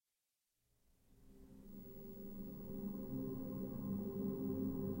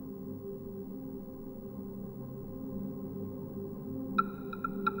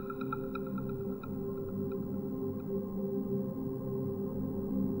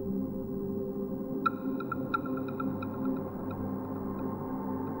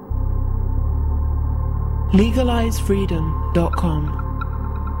LegalizeFreedom.com.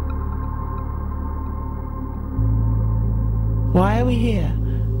 Why are we here?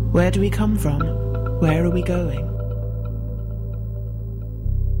 Where do we come from? Where are we going?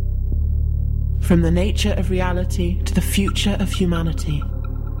 From the nature of reality to the future of humanity.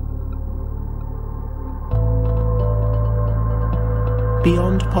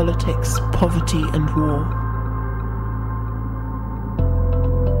 Beyond politics, poverty and war.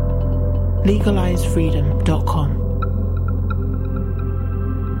 LegalizeFreedom.com.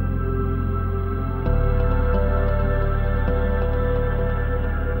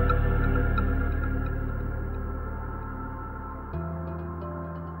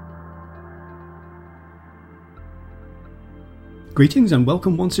 Greetings and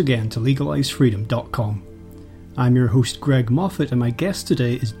welcome once again to LegalizeFreedom.com. I'm your host Greg Moffat, and my guest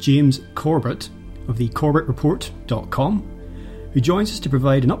today is James Corbett of the CorbettReport.com, who joins us to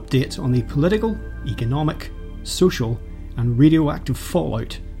provide an update on the political, economic, social and radioactive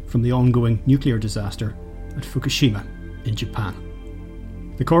fallout from the ongoing nuclear disaster at Fukushima in Japan.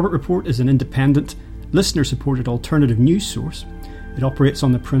 The Corbett Report is an independent, listener-supported alternative news source. It operates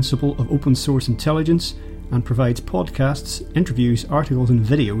on the principle of open source intelligence and provides podcasts, interviews, articles and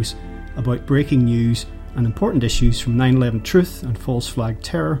videos about breaking news and important issues from 9/11 truth and false flag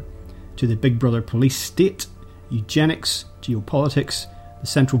terror to the Big Brother police state, eugenics, geopolitics, the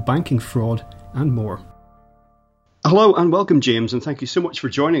central banking fraud and more. Hello and welcome, James, and thank you so much for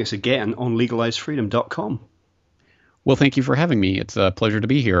joining us again on LegalizeFreedom.com. Well, thank you for having me. It's a pleasure to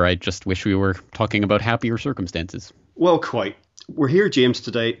be here. I just wish we were talking about happier circumstances. Well, quite. We're here, James,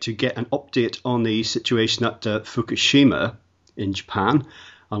 today to get an update on the situation at Fukushima in Japan.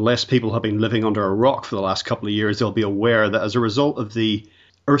 Unless people have been living under a rock for the last couple of years, they'll be aware that as a result of the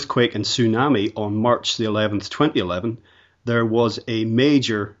earthquake and tsunami on March the 11th, 2011, there was a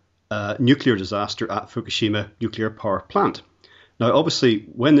major nuclear disaster at Fukushima nuclear power plant. Now, obviously,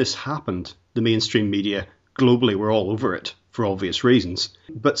 when this happened, the mainstream media globally were all over it for obvious reasons.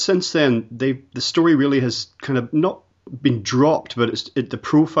 But since then, the story really has kind of not been dropped, but the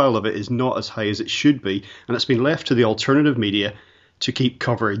profile of it is not as high as it should be, and it's been left to the alternative media to keep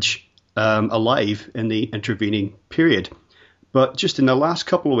coverage alive in the intervening period. But just in the last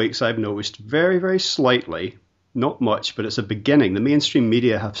couple of weeks, I've noticed very, very slightly, not much, but it's a beginning. The mainstream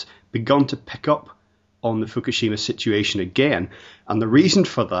media have begun to pick up on the Fukushima situation again. And the reason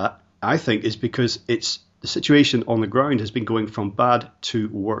for that, I think, is because the situation on the ground has been going from bad to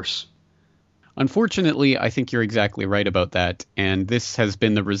worse. Unfortunately, I think you're exactly right about that, and this has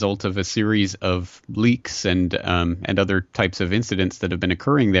been the result of a series of leaks and other types of incidents that have been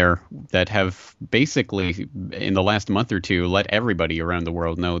occurring there that have basically, in the last month or two, let everybody around the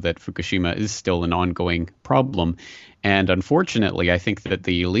world know that Fukushima is still an ongoing problem. And unfortunately, I think that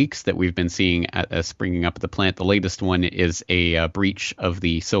the leaks that we've been seeing springing up at the plant, the latest one is a breach of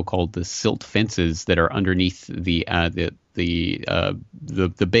the so-called the silt fences that are underneath the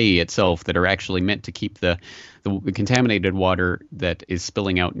bay itself, that are actually meant to keep the contaminated water that is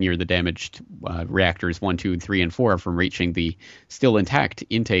spilling out near the damaged reactors 1, 2, 3, and 4 from reaching the still intact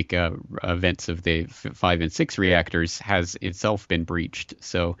intake vents of the 5 and 6 reactors has itself been breached.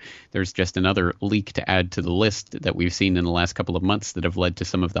 So there's just another leak to add to the list that we've seen in the last couple of months that have led to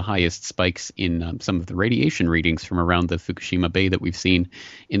some of the highest spikes in some of the radiation readings from around the Fukushima Bay that we've seen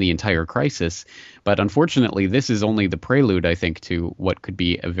in the entire crisis. But unfortunately, this is only the prelude, I think, to what could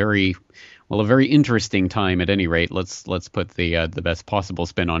be a very interesting time. At any rate, let's put the best possible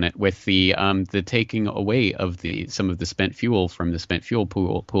spin on it with the taking away of some of the spent fuel from the spent fuel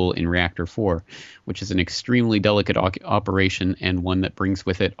pool in reactor 4, which is an extremely delicate operation and one that brings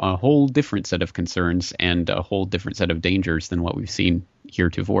with it a whole different set of concerns and a whole different set of dangers than what we've seen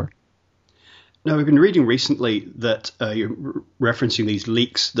heretofore. Now, we've been reading recently that you're referencing these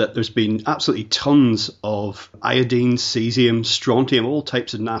leaks, that there's been absolutely tons of iodine, cesium, strontium, all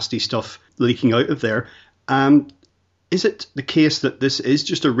types of nasty stuff leaking out of there. Is it the case that this is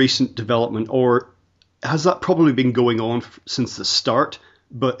just a recent development, or has that probably been going on since the start,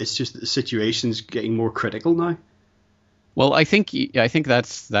 but it's just that the situation's getting more critical now? Well, I think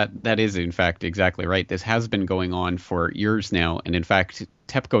that is in fact exactly right. This has been going on for years now, and in fact,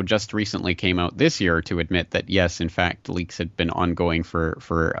 TEPCO just recently came out this year to admit that yes, in fact, leaks had been ongoing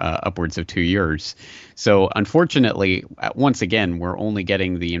for upwards of 2 years. So unfortunately, once again, we're only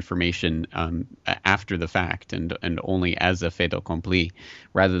getting the information after the fact and only as a fait accompli,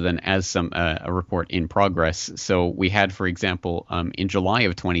 rather than as a report in progress. So we had, for example, in July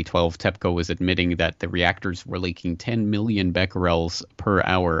of 2012, TEPCO was admitting that the reactors were leaking 10 million becquerels per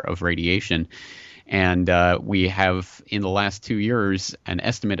hour of radiation. And we have, in the last 2 years, an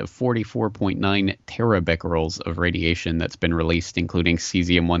estimate of 44.9 terabecquerels of radiation that's been released, including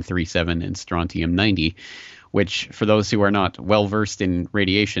cesium-137 and strontium-90, which, for those who are not well versed in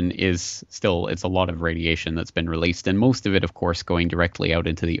radiation, it's a lot of radiation that's been released, and most of it, of course, going directly out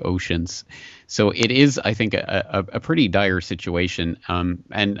into the oceans. So it is, I think, a pretty dire situation.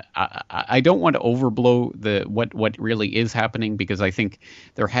 And I don't want to overblow what really is happening, because I think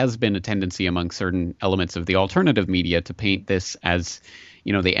there has been a tendency among certain elements of the alternative media to paint this as,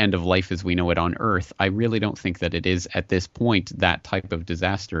 the end of life as we know it on Earth. I really don't think that it is at this point that type of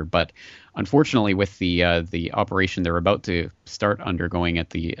disaster. But unfortunately, with the operation they're about to start undergoing at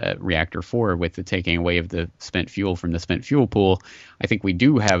the reactor 4, with the taking away of the spent fuel from the spent fuel pool, I think we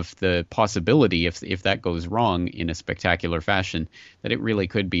do have the possibility, if that goes wrong in a spectacular fashion, that it really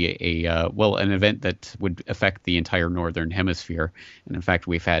could be an event that would affect the entire northern hemisphere. And in fact,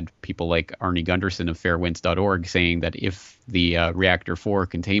 we've had people like Arnie Gunderson of fairwinds.org saying that if the reactor 4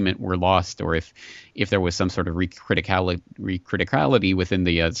 containment were lost, or if there was some sort of recriticality within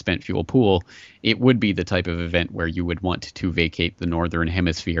the spent fuel pool, it would be the type of event where you would want to vacate the northern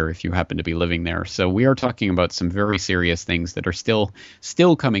hemisphere if you happen to be living there. So we are talking about some very serious things that are still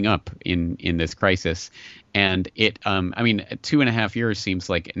coming up in this crisis. And it, 2.5 years seems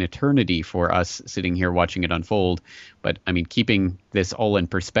like an eternity for us sitting here watching it unfold. But keeping this all in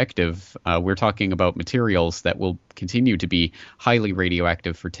perspective, we're talking about materials that will continue to be highly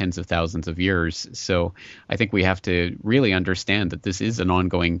radioactive for tens of thousands of years. So I think we have to really understand that this is an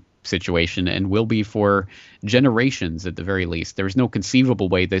ongoing situation and will be for generations at the very least. There's no conceivable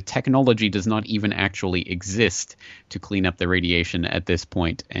way. The technology does not even actually exist to clean up the radiation at this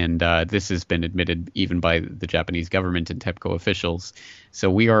point. And this has been admitted even by the Japanese government and TEPCO officials. So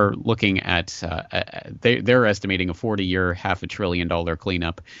we are looking at, they're estimating a 40-year, $500 billion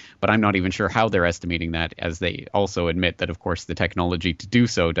cleanup, but I'm not even sure how they're estimating that, as they also admit that, of course, the technology to do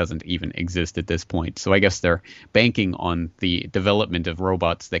so doesn't even exist at this point. So I guess they're banking on the development of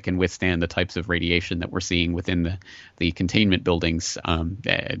robots that can withstand the types of radiation that we're seeing within the containment buildings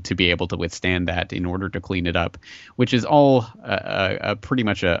to be able to withstand that in order to clean it up, which is all pretty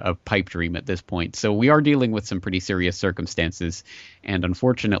much a pipe dream at this point. So we are dealing with some pretty serious circumstances, and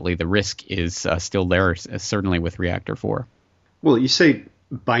unfortunately the risk is still there, certainly with Reactor 4. Well, you say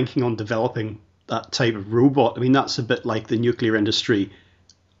banking on developing that type of robot. That's a bit like the nuclear industry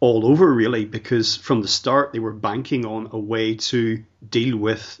all over, really, because from the start they were banking on a way to deal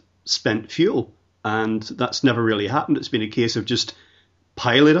with spent fuel, and that's never really happened. It's been a case of just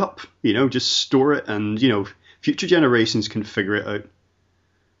pile it up, just store it, and future generations can figure it out.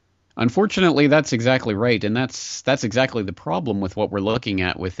 Unfortunately, that's exactly right, and that's exactly the problem with what we're looking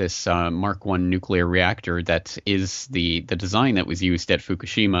at with this Mark I nuclear reactor. That is the design that was used at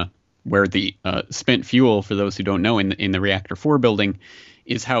Fukushima, where the spent fuel, for those who don't know, in the Reactor 4 building,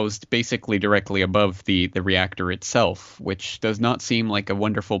 is housed basically directly above the reactor itself, which does not seem like a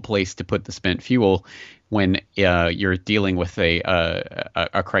wonderful place to put the spent fuel when you're dealing with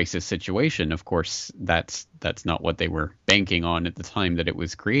a crisis situation. Of course, that's not what they were banking on at the time that it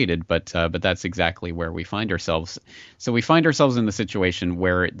was created, but that's exactly where we find ourselves. So we find ourselves in the situation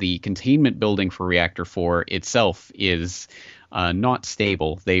where the containment building for Reactor 4 itself is not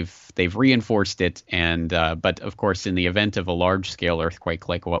stable. They've reinforced it, and but of course, in the event of a large-scale earthquake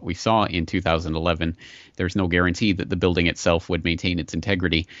like what we saw in 2011, there's no guarantee that the building itself would maintain its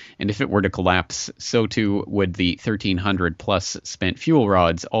integrity. And if it were to collapse, so too would the 1,300 plus spent fuel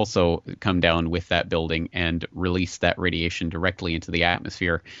rods also come down with that building and release that radiation directly into the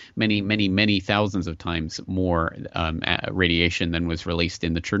atmosphere. Many thousands of times more radiation than was released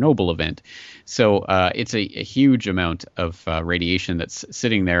in the Chernobyl event. So it's a huge amount of radiation that's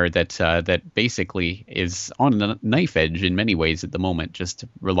sitting there that basically is on a knife edge in many ways at the moment, just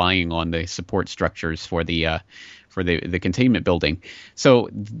relying on the support structures for the containment building. So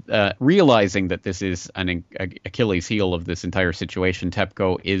realizing that this is an Achilles heel of this entire situation,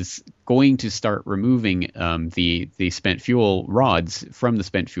 TEPCO is going to start removing the spent fuel rods from the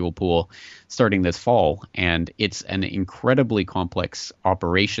spent fuel pool starting this fall. And it's an incredibly complex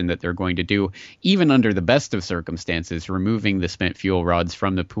operation that they're going to do. Even under the best of circumstances, removing the spent fuel rods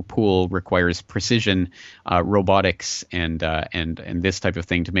from the pool requires precision robotics and this type of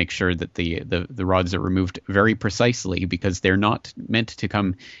thing to make sure that the rods are removed very precisely, because they're not meant to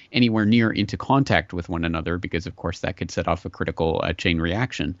come anywhere near into contact with one another, because of course that could set off a critical chain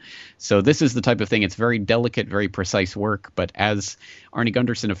reaction. So this is the type of thing, it's very delicate, very precise work, but as Arnie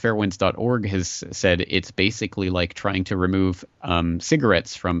Gunderson of fairwinds.org has said, it's basically like trying to remove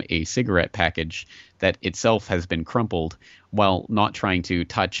cigarettes from a cigarette package that itself has been crumpled while not trying to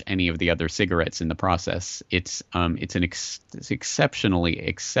touch any of the other cigarettes in the process. It's an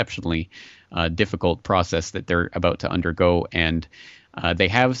exceptionally difficult process that they're about to undergo, and they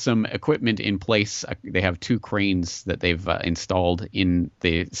have some equipment in place. They have 2 cranes that they've installed in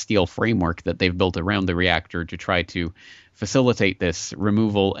the steel framework that they've built around the reactor to try to facilitate this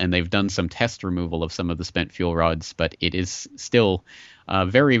removal, and they've done some test removal of some of the spent fuel rods, but it is still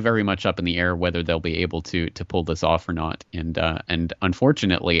very, very much up in the air whether they'll be able to pull this off or not. And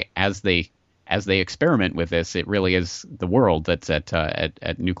unfortunately, as they experiment with this, it really is the world that's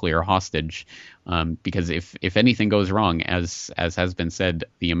at nuclear hostage, because if anything goes wrong, as has been said,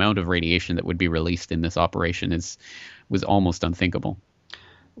 the amount of radiation that would be released in this operation was almost unthinkable.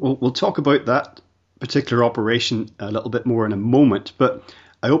 Well, we'll talk about that particular operation a little bit more in a moment, but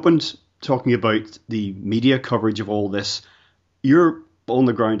I opened talking about the media coverage of all this. You're on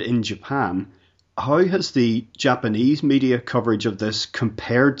the ground in Japan. How has the Japanese media coverage of this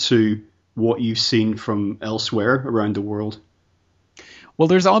compared to what you've seen from elsewhere around the world? Well,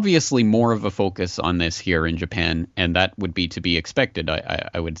 there's obviously more of a focus on this here in Japan, and that would be to be expected.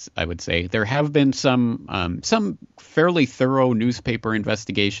 I would say there have been some fairly thorough newspaper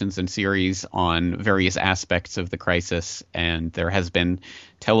investigations and series on various aspects of the crisis, and there has been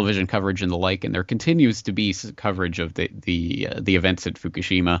television coverage and the like, and there continues to be coverage of the events at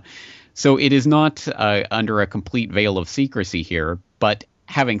Fukushima. So it is not under a complete veil of secrecy here, but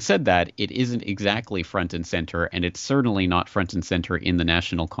having said that, it isn't exactly front and center, and it's certainly not front and center in the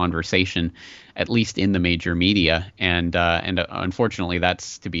national conversation, at least in the major media. And unfortunately,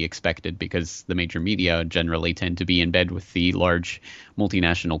 that's to be expected, because the major media generally tend to be in bed with the large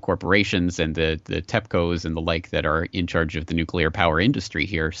multinational corporations and the TEPCOs and the like that are in charge of the nuclear power industry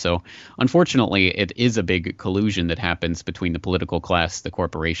here. So unfortunately, it is a big collusion that happens between the political class, the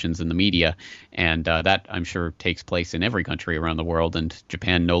corporations, and the media. And that, I'm sure, takes place in every country around the world, and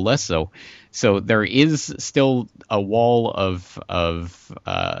Japan no less so. So there is still a wall of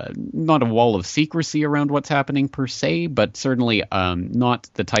not a wall of secrecy around what's happening per se, but certainly not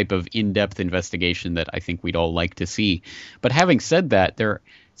the type of in-depth investigation that I think we'd all like to see. But having said that, there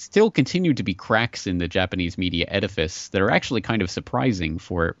still continue to be cracks in the Japanese media edifice that are actually kind of surprising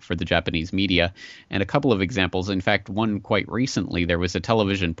for the Japanese media. And a couple of examples, in fact, one quite recently, there was a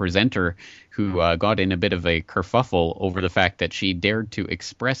television presenter who got in a bit of a kerfuffle over the fact that she dared to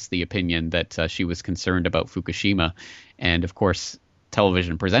express the opinion that she was concerned about Fukushima. And of course,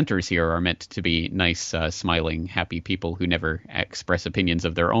 television presenters here are meant to be nice, smiling, happy people who never express opinions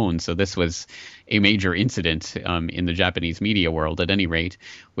of their own. So this was a major incident in the Japanese media world, at any rate,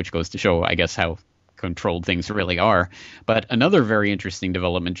 which goes to show, I guess, how controlled things really are. But another very interesting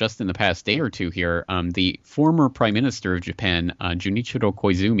development just in the past day or two here, the former Prime Minister of Japan, Junichiro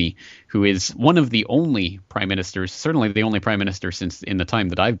Koizumi, who is one of the only prime ministers, certainly the only prime minister since in the time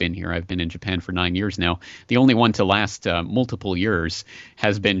that I've been here. I've been in Japan for 9 years now. The only one to last multiple years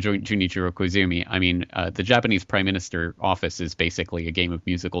has been Junichiro Koizumi. I mean, the Japanese prime minister office is basically a game of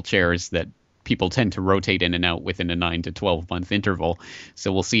musical chairs that people tend to rotate in and out within a 9 to 12 month interval.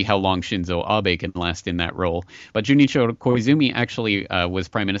 So we'll see how long Shinzo Abe can last in that role. But Junichiro Koizumi actually was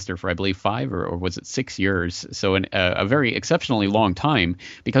prime minister for, I believe, 5 or was it 6 years. So a very exceptionally long time,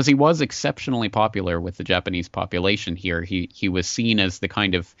 because he was exceptionally popular with the Japanese population here. He was seen as the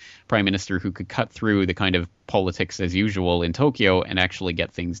kind of prime minister who could cut through the kind of politics as usual in Tokyo and actually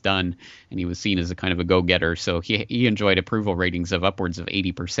get things done. And he was seen as a kind of a go-getter. So he enjoyed approval ratings of upwards of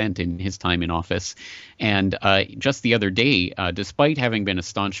 80% in his time in office. And just the other day, despite having been a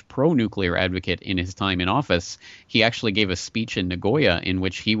staunch pro-nuclear advocate in his time in office, he actually gave a speech in Nagoya in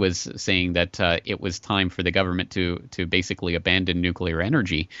which he was saying that it was time for the government to basically abandon nuclear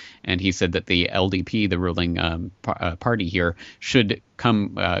energy. And he said that the LDP, the ruling party here, should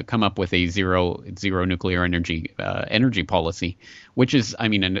come up with a zero nuclear energy policy, which is, I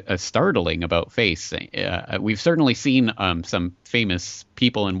mean, a startling about face. We've certainly seen some famous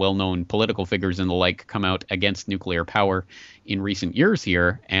people and well-known political figures and the like come out against nuclear power in recent years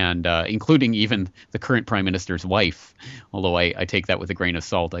here, and including even the current prime minister's wife, although I take that with a grain of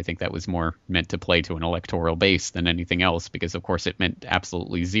salt. I think that was more meant to play to an electoral base than anything else, because of course it meant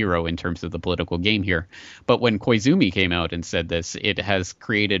absolutely zero in terms of the political game here. But when Koizumi came out and said this, it has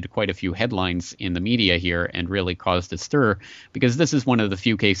created quite a few headlines in the media here and really caused a stir, because this is one of the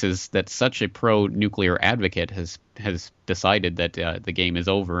few cases that such a pro-nuclear advocate has decided that the game is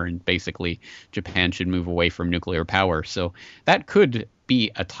over and basically Japan should move away from nuclear power. So that could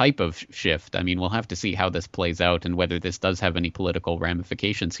be a type of shift. I mean, we'll have to see how this plays out and whether this does have any political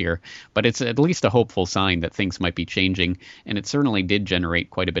ramifications here. But it's at least a hopeful sign that things might be changing, and it certainly did generate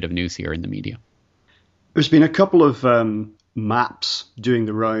quite a bit of news here in the media. There's been a couple of maps doing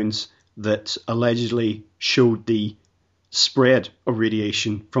the rounds that allegedly showed the spread of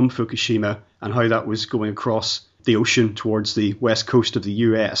radiation from Fukushima and how that was going across the ocean towards the west coast of the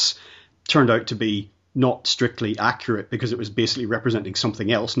US. Turned out to be not strictly accurate because it was basically representing something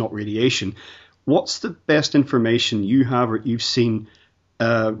else, not radiation. What's the best information you have or you've seen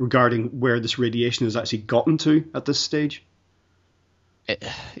regarding where this radiation has actually gotten to at this stage?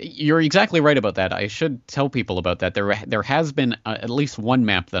 You're exactly right about that. I should tell people about that. There has been at least one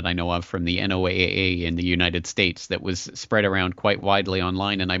map that I know of from the NOAA in the United States that was spread around quite widely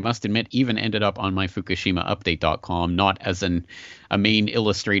online, and I must admit even ended up on my FukushimaUpdate.com, not as a main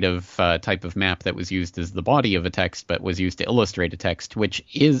illustrative type of map that was used as the body of a text, but was used to illustrate a text, which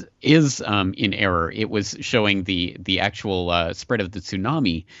is in error. It was showing the actual spread of the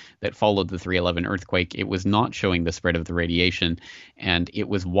tsunami that followed the 3/11 earthquake. It was not showing the spread of the radiation, and it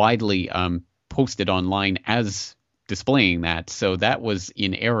was widely posted online as displaying that. So that was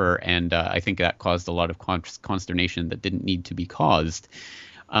in error, and I think that caused a lot of consternation that didn't need to be caused.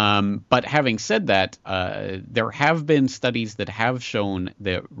 But having said that, there have been studies that have shown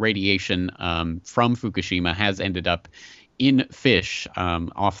that radiation from Fukushima has ended up in fish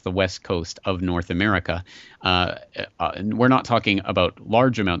off the west coast of North America. We're not talking about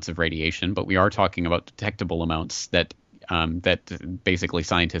large amounts of radiation, but we are talking about detectable amounts that basically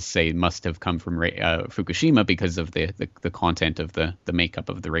scientists say must have come from Fukushima because of the content of the makeup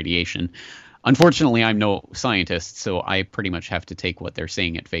of the radiation. Unfortunately, I'm no scientist, so I pretty much have to take what they're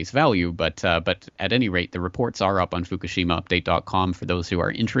saying at face value. But at any rate, the reports are up on FukushimaUpdate.com for those who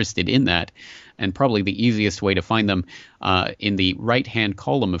are interested in that. And probably the easiest way to find them, in the right-hand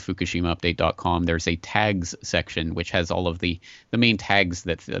column of FukushimaUpdate.com, there's a tags section, which has all of the main tags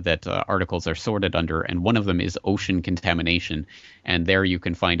that articles are sorted under. And one of them is ocean contamination. And there you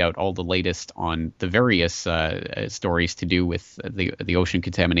can find out all the latest on the various stories to do with the ocean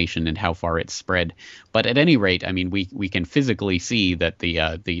contamination and how far it's spread. But at any rate, I mean, we can physically see that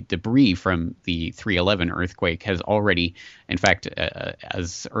the debris from the 3/11 earthquake has already, in fact,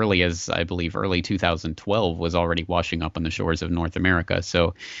 as early as I believe early 2012, was already washing up on the shores of North America.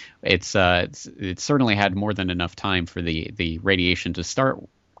 So it's certainly had more than enough time for the radiation to start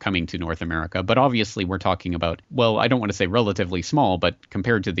coming to North America. But obviously we're talking about, well, I don't want to say relatively small, but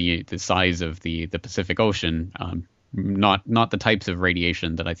compared to the size of the Pacific Ocean, not the types of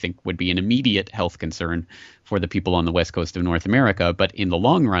radiation that I think would be an immediate health concern for the people on the west coast of North America. But in the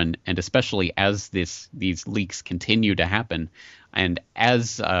long run, and especially as these leaks continue to happen, and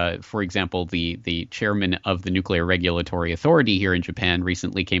as, for example, the chairman of the Nuclear Regulatory Authority here in Japan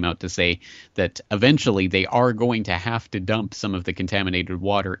recently came out to say that eventually they are going to have to dump some of the contaminated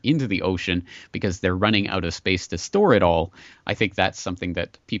water into the ocean because they're running out of space to store it all. I think that's something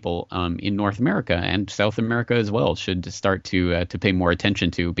that people in North America and South America as well should start to pay more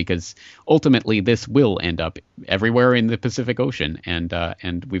attention to, because ultimately this will end up everywhere in the Pacific Ocean,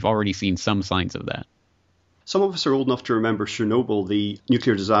 and we've already seen some signs of that. Some of us are old enough to remember Chernobyl, the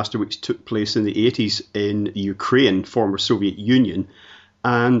nuclear disaster which took place in the 80s in Ukraine, former Soviet Union.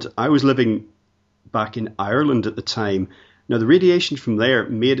 And I was living back in Ireland at the time. Now, the radiation from there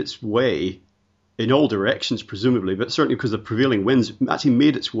made its way in all directions, presumably, but certainly because of the prevailing winds, actually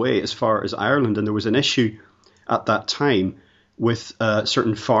made its way as far as Ireland. And there was an issue at that time with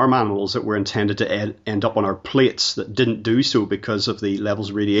certain farm animals that were intended to end up on our plates that didn't do so because of the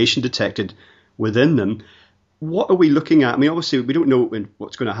levels of radiation detected within them. What are we looking at? I mean, obviously, we don't know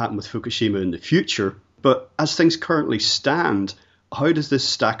what's going to happen with Fukushima in the future, but as things currently stand, how does this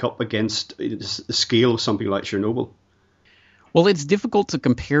stack up against the scale of something like Chernobyl? Well, it's difficult to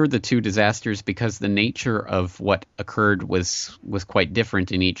compare the two disasters because the nature of what occurred was quite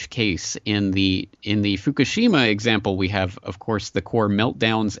different in each case. In the Fukushima example, we have, of course, the core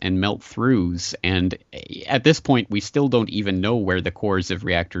meltdowns and melt-throughs. And at this point, we still don't even know where the cores of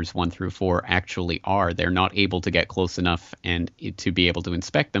reactors 1 through 4 actually are. They're not able to get close enough and to be able to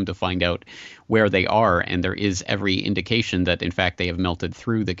inspect them to find out where they are. And there is every indication that, in fact, they have melted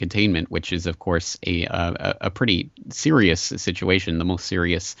through the containment, which is, of course, a pretty serious situation, the most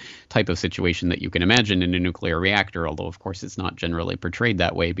serious type of situation that you can imagine in a nuclear reactor, although of course it's not generally portrayed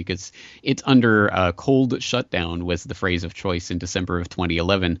that way because it's under a cold shutdown was the phrase of choice in December of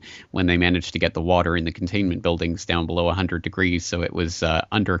 2011 when they managed to get the water in the containment buildings down below 100 degrees. So it was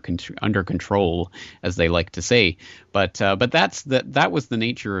under control, as they like to say. But that was the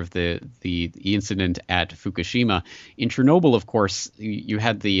nature of the incident at Fukushima. In Chernobyl, of course, you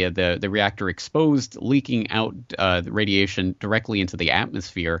had the reactor exposed, leaking out the radiation directly into the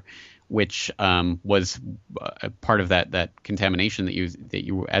atmosphere, which was part of that contamination that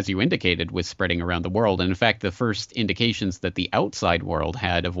you, as you indicated, was spreading around the world. And in fact, the first indications that the outside world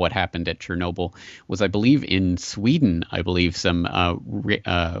had of what happened at Chernobyl was, I believe, in Sweden. I believe some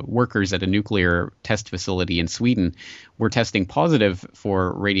workers at a nuclear test facility in Sweden were testing positive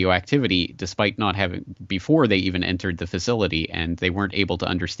for radioactivity despite not having, before they even entered the facility, and they weren't able to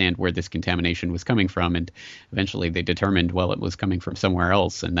understand where this contamination was coming from. And eventually they determined, well, it was coming from somewhere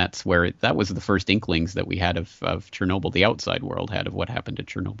else. And that was the first inklings that we had of Chernobyl, the outside world had of what happened at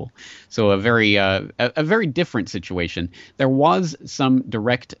Chernobyl. So a very different situation. There was some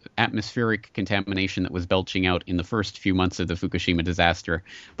direct atmospheric contamination that was belching out in the first few months of the Fukushima disaster,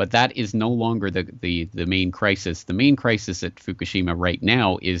 but that is no longer the main crisis. The main crisis at Fukushima right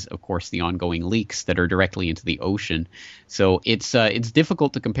now is, of course, the ongoing leaks that are directly into the ocean. So it's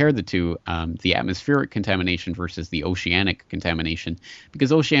difficult to compare the two, the atmospheric contamination versus the oceanic contamination,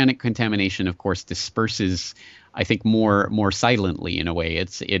 because oceanic contamination, of course, disperses, I think, more silently in a way.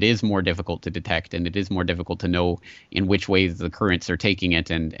 It is more difficult to detect, and it is more difficult to know in which ways the currents are taking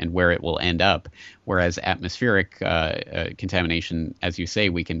it and where it will end up. Whereas atmospheric contamination, as you say,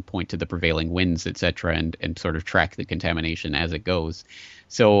 we can point to the prevailing winds, etc., and sort of track the contamination as it goes.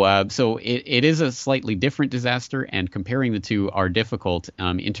 So it is a slightly different disaster, and comparing the two are difficult.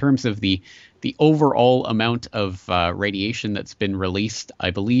 In terms of the overall amount of radiation that's been released,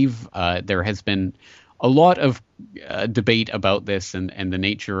 I believe there has been a lot of debate about this and the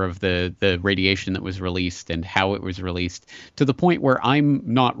nature of the radiation that was released and how it was released, to the point where I'm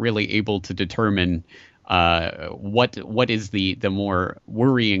not really able to determine what is the more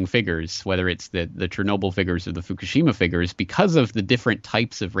worrying figures, whether it's the Chernobyl figures or the Fukushima figures, because of the different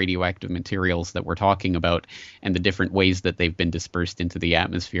types of radioactive materials that we're talking about and the different ways that they've been dispersed into the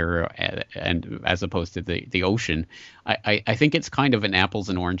atmosphere and as opposed to the ocean. I think it's kind of an apples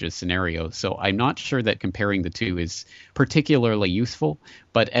and oranges scenario. So I'm not sure that comparing the two is particularly useful.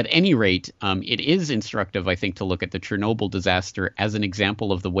 But at any rate, it is instructive, I think, to look at the Chernobyl disaster as an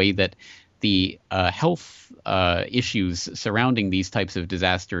example of the way that the health issues surrounding these types of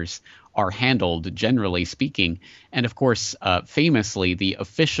disasters are handled, generally speaking. And of course, famously, the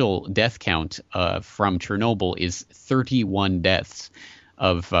official death count from Chernobyl is 31 deaths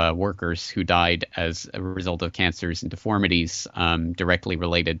of workers who died as a result of cancers and deformities directly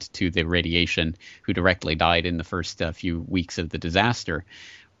related to the radiation, who directly died in the first few weeks of the disaster.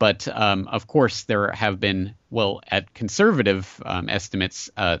 But of course, there have been, well, at conservative estimates,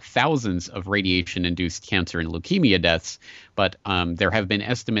 thousands of radiation-induced cancer and leukemia deaths. But there have been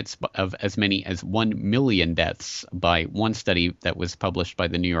estimates of as many as 1 million deaths by one study that was published by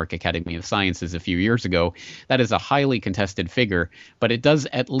the New York Academy of Sciences a few years ago. That is a highly contested figure, but it does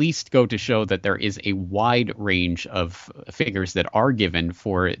at least go to show that there is a wide range of figures that are given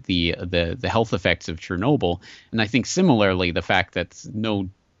for the health effects of Chernobyl. And I think similarly, the fact that no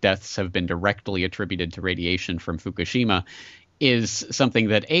deaths have been directly attributed to radiation from Fukushima is something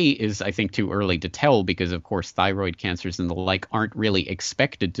that is, I think, too early to tell, because of course thyroid cancers and the like aren't really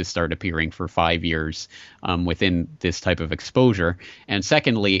expected to start appearing for 5 years within this type of exposure. And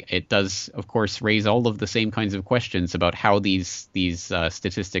secondly, it does of course raise all of the same kinds of questions about how these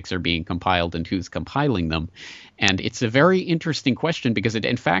statistics are being compiled and who's compiling them. And it's a very interesting question because it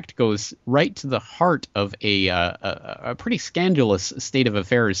in fact goes right to the heart of a pretty scandalous state of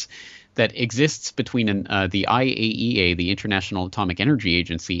affairs that exists between the IAEA, the International Atomic Energy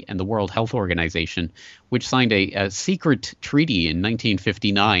Agency, and the World Health Organization, which signed a secret treaty in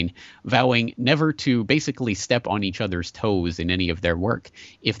 1959 vowing never to basically step on each other's toes in any of their work.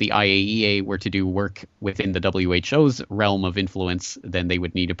 If the IAEA were to do work within the WHO's realm of influence, then they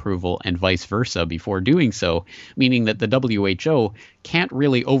would need approval and vice versa before doing so, meaning that the WHO can't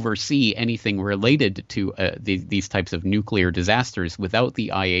really oversee anything related to these types of nuclear disasters without the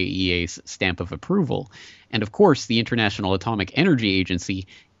IAEA's stamp of approval. And of course, the International Atomic Energy Agency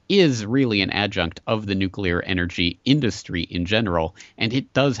is really an adjunct of the nuclear energy industry in general, and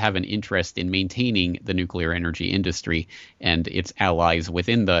it does have an interest in maintaining the nuclear energy industry and its allies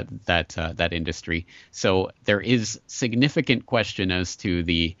within that industry. So there is significant question as to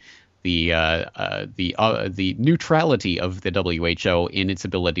the the neutrality of the WHO in its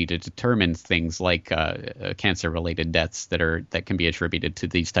ability to determine things like cancer-related deaths that can be attributed to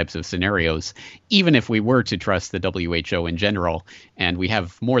these types of scenarios, even if we were to trust the WHO in general. And we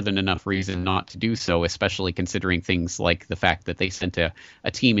have more than enough reason not to do so, especially considering things like the fact that they sent a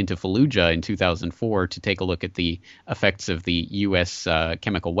team into Fallujah in 2004 to take a look at the effects of the U.S.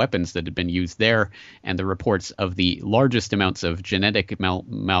 Chemical weapons that had been used there, and the reports of the largest amounts of genetic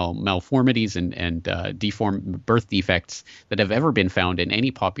malformities and birth defects that have ever been found in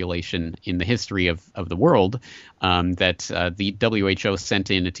any population in the history of the world, that the WHO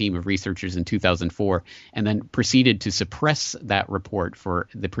sent in a team of researchers in 2004 and then proceeded to suppress that report for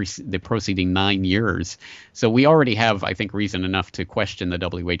the preceding 9 years. So we already have, I think, reason enough to question the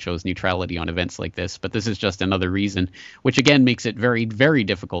WHO's neutrality on events like this, but this is just another reason, which again makes it very, very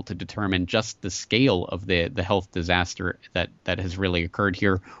difficult to determine just the scale of the health disaster that has really occurred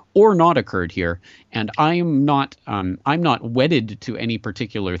here or not occurred here. And I'm not wedded to any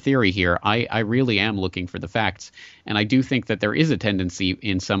particular theory here. I really am looking for the facts. And I do think that there is a tendency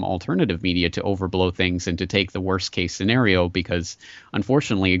in some alternative media to overblow things and to take the worst case scenario, because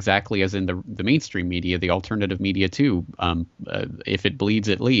unfortunately, exactly as in the mainstream media, the alternative media too, if it bleeds,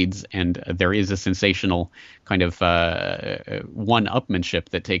 it leads. And there is a sensational kind of one-upmanship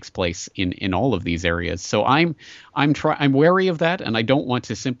that takes place in all of these areas. So I'm wary of that, and I don't want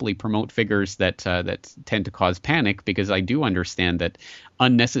to simply promote figures that tend to cause panic, because I do understand that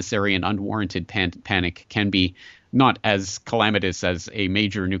unnecessary and unwarranted panic can be not as calamitous as a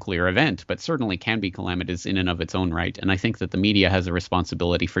major nuclear event, but certainly can be calamitous in and of its own right. And I think that the media has a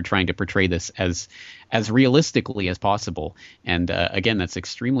responsibility for trying to portray this as realistically as possible. And again, that's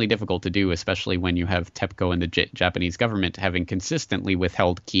extremely difficult to do, especially when you have TEPCO and the Japanese government having consistently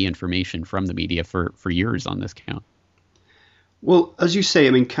withheld key information from the media for years on this count. Well, as you say, I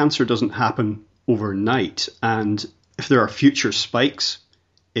mean, cancer doesn't happen overnight. And if there are future spikes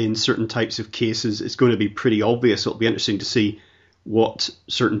in certain types of cases, it's going to be pretty obvious. It'll be interesting to see what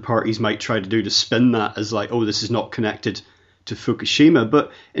certain parties might try to do to spin that as like, oh, this is not connected to Fukushima.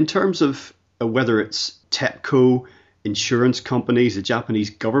 But in terms of whether it's TEPCO, insurance companies, the Japanese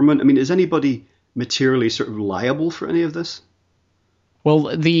government, I mean, is anybody materially sort of liable for any of this? Well,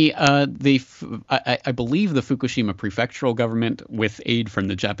 I believe the Fukushima prefectural government, with aid from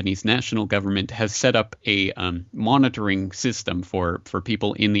the Japanese national government, has set up a monitoring system for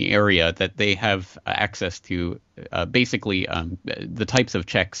people in the area that they have access to. Basically, the types of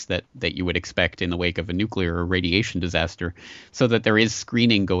checks that you would expect in the wake of a nuclear or radiation disaster, so that there is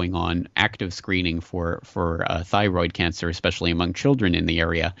screening going on, active screening for thyroid cancer, especially among children in the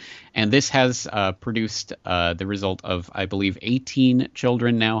area. And this has produced the result of, I believe, 18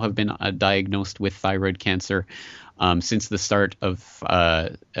 children now have been diagnosed with thyroid cancer since the start of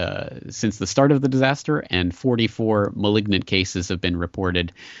the disaster, and 44 malignant cases have been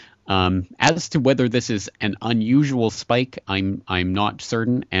reported. As to whether this is an unusual spike, I'm not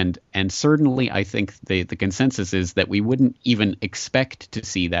certain, and certainly I think the consensus is that we wouldn't even expect to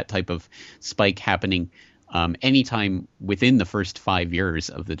see that type of spike happening anytime within the first 5 years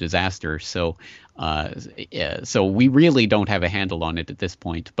of the disaster. So we really don't have a handle on it at this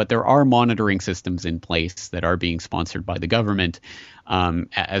point. But there are monitoring systems in place that are being sponsored by the government.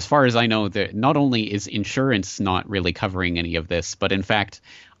 As far as I know, not only is insurance not really covering any of this, but in fact,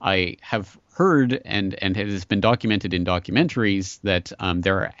 I have heard and it has been documented in documentaries that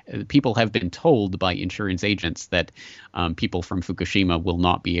people have been told by insurance agents that people from Fukushima will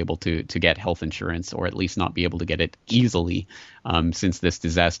not be able to get health insurance, or at least not be able to get it easily since this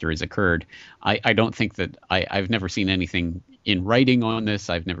disaster has occurred. I don't think that I've never seen anything in writing on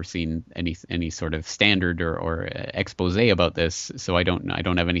this. I've never seen any sort of standard or expose about this, so I don't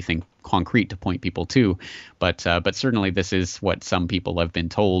have anything concrete to point people to. But certainly this is what some people have been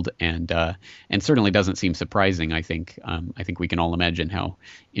told, and certainly doesn't seem surprising. I think we can all imagine how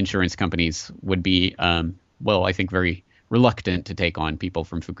insurance companies would be I think very reluctant to take on people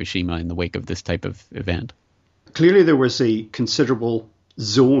from Fukushima in the wake of this type of event. Clearly there was a considerable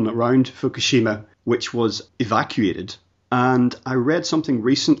zone around Fukushima which was evacuated. And I read something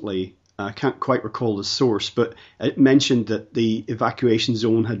recently, I can't quite recall the source, but it mentioned that the evacuation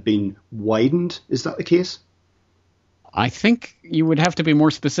zone had been widened. Is that the case? I think you would have to be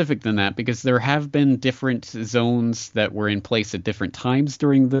more specific than that, because there have been different zones that were in place at different times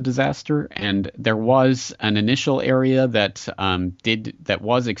during the disaster, and there was an initial area that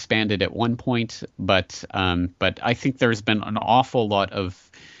was expanded at one point, but I think there's been an awful lot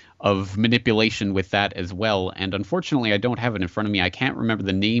of of manipulation with that as well. And unfortunately, I don't have it in front of me. I can't remember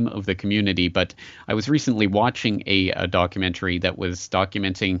the name of the community, but I was recently watching a documentary that was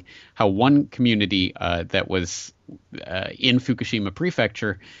documenting how one community that was in Fukushima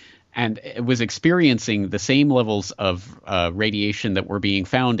Prefecture and it was experiencing the same levels of radiation that were being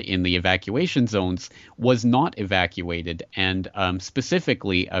found in the evacuation zones was not evacuated. And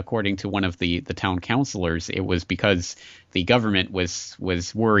specifically, according to one of the town councilors, it was because the government was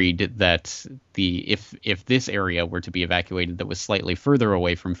worried that if this area were to be evacuated that was slightly further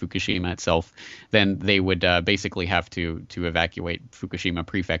away from Fukushima itself, then they would basically have to evacuate Fukushima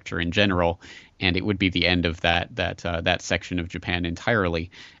Prefecture in general, and it would be the end of that section of Japan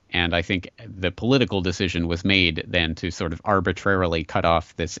entirely. And I think the political decision was made then to sort of arbitrarily cut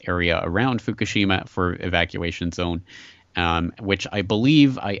off this area around Fukushima for evacuation zone, which I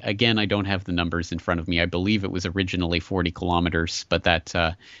believe, I don't have the numbers in front of me. I believe it was originally 40 kilometers, but that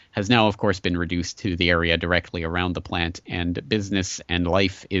has now, of course, been reduced to the area directly around the plant. And business and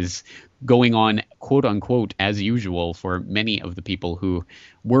life is going on, quote unquote, as usual for many of the people who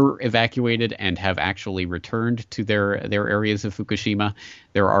were evacuated and have actually returned to their areas of Fukushima.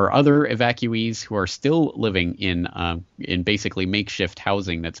 There are other evacuees who are still living in basically makeshift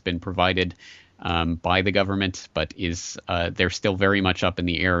housing that's been provided by the government, but they're still very much up in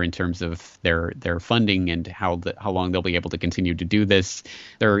the air in terms of their funding and how long they'll be able to continue to do this.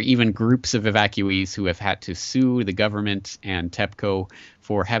 There are even groups of evacuees who have had to sue the government and TEPCO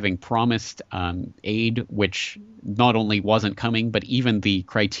for having promised aid, which not only wasn't coming, but even the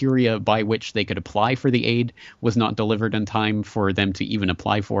criteria by which they could apply for the aid was not delivered in time for them to even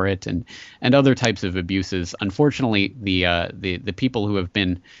apply for it, and other types of abuses. Unfortunately, the people who have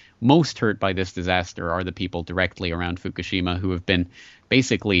been most hurt by this disaster are the people directly around Fukushima, who have been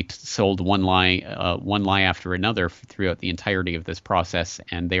basically sold one lie after another throughout the entirety of this process,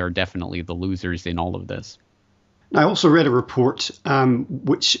 and they are definitely the losers in all of this. I also read a report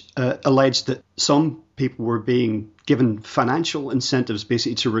which alleged that some people were being given financial incentives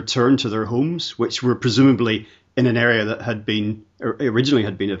basically to return to their homes, which were presumably in an area that originally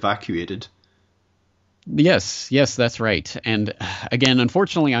had been evacuated. Yes, that's right. And again,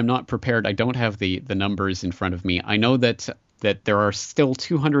 unfortunately, I'm not prepared. I don't have the numbers in front of me. I know that there are still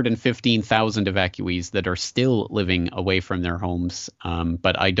 215,000 evacuees that are still living away from their homes,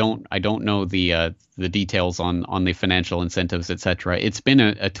 but I don't know the details on the financial incentives, etc. It's been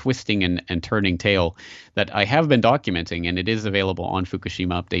a twisting and turning tale that I have been documenting, and it is available on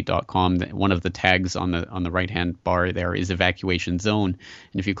FukushimaUpdate.com. One of the tags on the right-hand bar there is evacuation zone,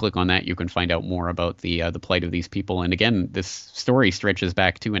 and if you click on that, you can find out more about the plight of these people. And again, this story stretches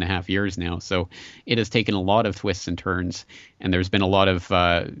back 2.5 years now, so it has taken a lot of twists and turns. And there's been a lot of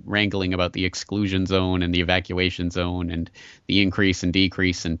wrangling about the exclusion zone and the evacuation zone and the increase and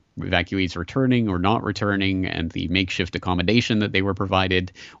decrease in evacuees returning or not returning, and the makeshift accommodation that they were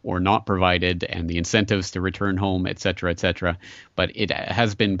provided or not provided, and the incentives to return home, et cetera, et cetera. But it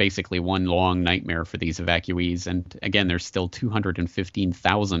has been basically one long nightmare for these evacuees. And again, there's still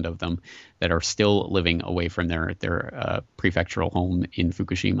 215,000 of them that are still living away from their prefectural home in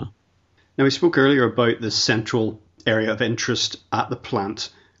Fukushima. Now, we spoke earlier about the central area of interest at the plant,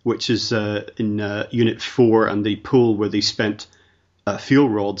 which is in Unit 4, and the pool where the spent fuel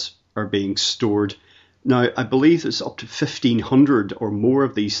rods are being stored. Now, I believe there's up to 1,500 or more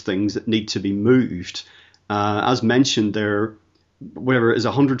of these things that need to be moved. As mentioned, they're, whatever it is,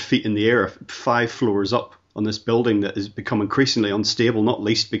 100 feet in the air, 5 floors up on this building that has become increasingly unstable, not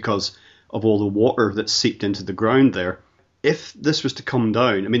least because of all the water that's seeped into the ground there. If this was to come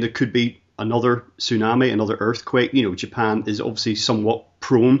down, I mean, there could be another tsunami, another earthquake. You know, Japan is obviously somewhat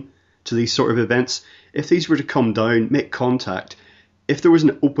prone to these sort of events. If these were to come down, make contact, if there was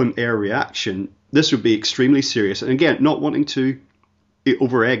an open air reaction, this would be extremely serious. And again, not wanting to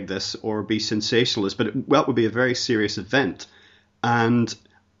over-egg this or be sensationalist, but that would be a very serious event. And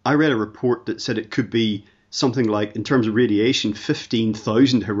I read a report that said it could be something like, in terms of radiation,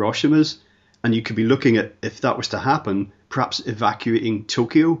 15,000 Hiroshimas. And you could be looking at, if that was to happen, perhaps evacuating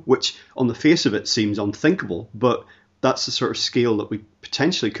Tokyo, which on the face of it seems unthinkable. But that's the sort of scale that we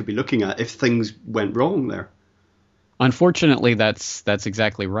potentially could be looking at if things went wrong there. Unfortunately, that's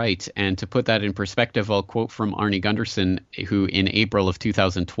exactly right. And to put that in perspective, I'll quote from Arnie Gunderson, who in April of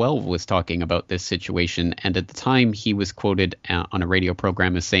 2012 was talking about this situation. And at the time, he was quoted on a radio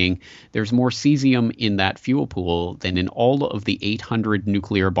program as saying, "There's more cesium in that fuel pool than in all of the 800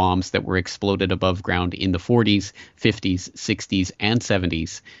 nuclear bombs that were exploded above ground in the 40s, 50s, 60s, and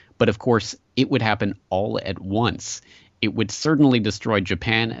 70s. But of course, it would happen all at once. It would certainly destroy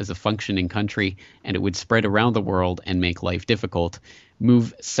Japan as a functioning country, and it would spread around the world and make life difficult.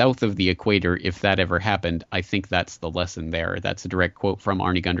 move south of the equator if that ever happened. I think that's the lesson there. That's a direct quote from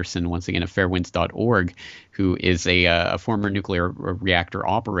Arnie Gunderson, once again, at fairwinds.org, who is a former nuclear reactor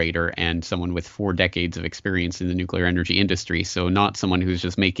operator and someone with 4 decades of experience in the nuclear energy industry. So not someone who's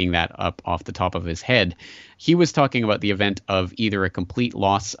just making that up off the top of his head. He was talking about the event of either a complete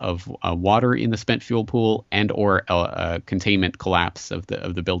loss of water in the spent fuel pool and or a containment collapse of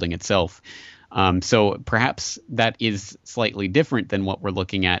the building itself. So perhaps that is slightly different than what we're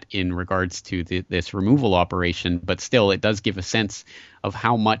looking at in regards to this removal operation, but still it does give a sense of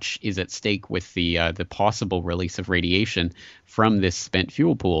how much is at stake with the possible release of radiation from this spent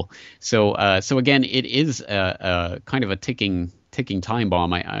fuel pool. So again, it is a kind of a ticking time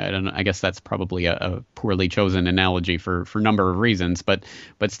bomb. I don't know, I guess that's probably a poorly chosen analogy for a number of reasons, but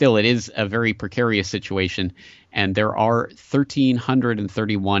still it is a very precarious situation. And there are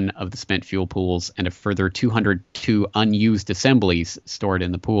 1,331 of the spent fuel pools and a further 202 unused assemblies stored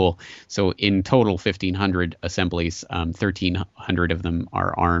in the pool. So in total, 1,500 assemblies, 1,300 of them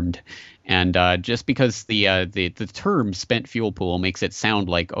are armed. And just because the term spent fuel pool makes it sound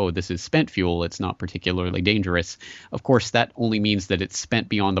like, oh, this is spent fuel, it's not particularly dangerous. Of course, that only means that it's spent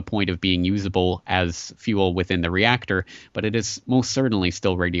beyond the point of being usable as fuel within the reactor, but it is most certainly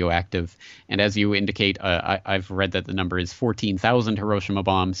still radioactive. And as you indicate, I've read that the number is 14,000 Hiroshima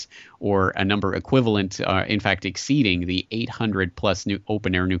bombs, or a number equivalent, in fact, exceeding the 800 plus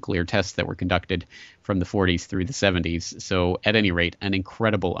open-air nuclear tests that were conducted from the 40s through the 70s. So at any rate, an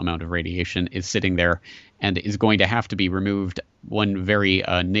incredible amount of radiation is sitting there and is going to have to be removed one very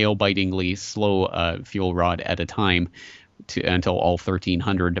nail-bitingly slow fuel rod at a time until all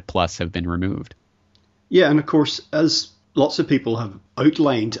 1,300 plus have been removed. Yeah, and of course, as lots of people have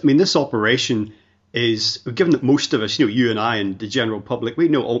outlined, I mean, this operation is, given that most of us, you and I and the general public, we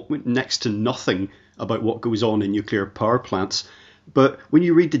know next to nothing about what goes on in nuclear power plants. But when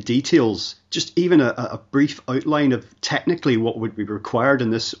you read the details, just even a brief outline of technically what would be required in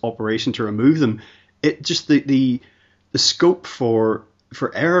this operation to remove them, it just the scope for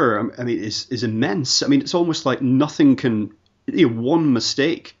error, I mean, is immense. I mean, it's almost like nothing can, one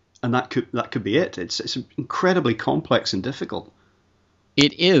mistake and that could be it. It's incredibly complex and difficult.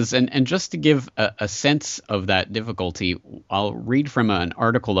 It is, and just to give a sense of that difficulty, I'll read from an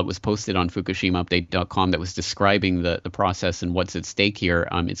article that was posted on FukushimaUpdate.com that was describing the process and what's at stake here.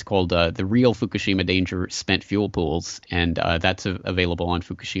 It's called The Real Fukushima Danger Spent Fuel Pools, and that's available on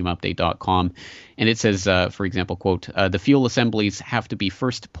FukushimaUpdate.com. And it says, for example, quote, the fuel assemblies have to be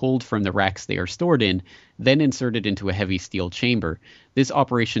first pulled from the racks they are stored in, then inserted into a heavy steel chamber. This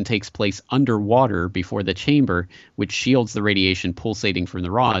operation takes place underwater before the chamber, which shields the radiation pulsating from the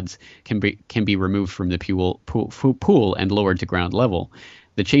rods, can be removed from the pool and lowered to ground level.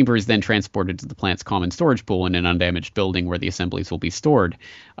 The chamber is then transported to the plant's common storage pool in an undamaged building where the assemblies will be stored.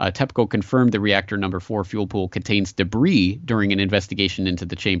 TEPCO confirmed the reactor number 4 fuel pool contains debris during an investigation into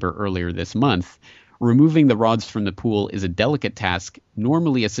the chamber earlier this month. Removing the rods from the pool is a delicate task,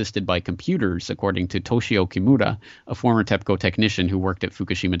 normally assisted by computers, according to Toshio Kimura, a former TEPCO technician who worked at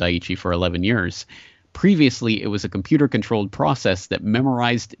Fukushima Daiichi for 11 years. Previously, it was a computer-controlled process that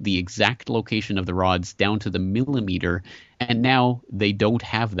memorized the exact location of the rods down to the millimeter, and now they don't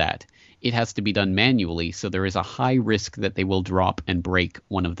have that. It has to be done manually, so there is a high risk that they will drop and break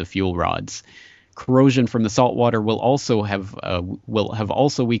one of the fuel rods. Corrosion from the salt water will have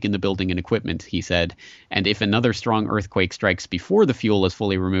also weakened the building and equipment, he said. And if another strong earthquake strikes before the fuel is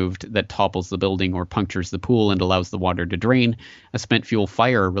fully removed that topples the building or punctures the pool and allows the water to drain, a spent fuel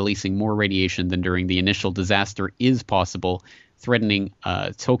fire releasing more radiation than during the initial disaster is possible, threatening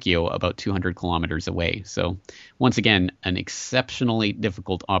Tokyo about 200 kilometers away. So once again, an exceptionally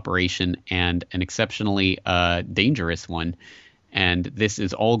difficult operation and an exceptionally dangerous one. And this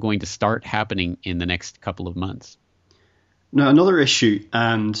is all going to start happening in the next couple of months. Now, another issue,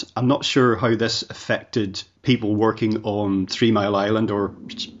 and I'm not sure how this affected people working on 3 Mile Island or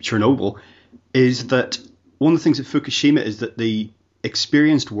Chernobyl, is that one of the things at Fukushima is that the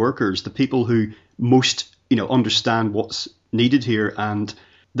experienced workers, the people who most understand what's needed here, and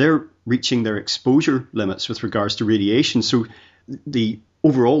they're reaching their exposure limits with regards to radiation. So the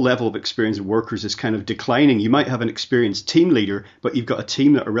overall level of experience of workers is kind of declining. You might have an experienced team leader, but you've got a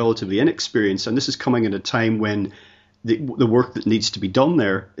team that are relatively inexperienced. And this is coming at a time when the work that needs to be done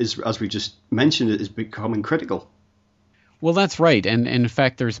there is, as we just mentioned, is becoming critical. Well, that's right. And in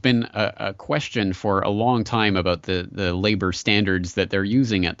fact, there's been a question for a long time about the labor standards that they're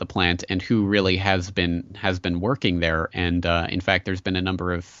using at the plant and who really has been working there. And in fact, there's been a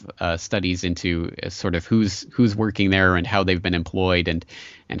number of studies into sort of who's working there and how they've been employed and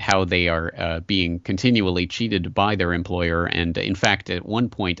how they are being continually cheated by their employer. And in fact, at one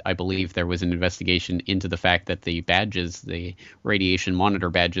point, I believe there was an investigation into the fact that the badges, the radiation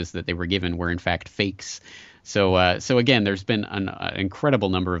monitor badges that they were given, were in fact fakes. So again, there's been an incredible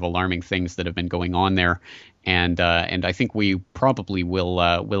number of alarming things that have been going on there, and I think we probably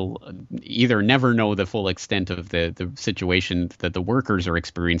will either never know the full extent of the situation that the workers are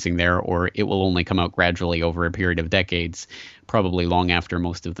experiencing there, or it will only come out gradually over a period of decades, probably long after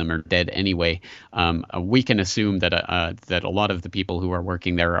most of them are dead anyway. We can assume that a lot of the people who are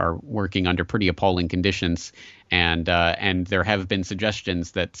working there are working under pretty appalling conditions. And there have been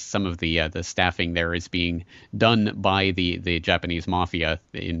suggestions that some of the staffing there is being done by the Japanese mafia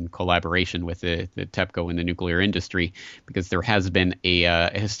in collaboration with the TEPCO and the nuclear industry, because there has been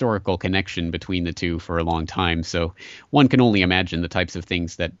a historical connection between the two for a long time. So one can only imagine the types of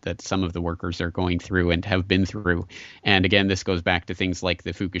things that some of the workers are going through and have been through. And again, this goes back to things like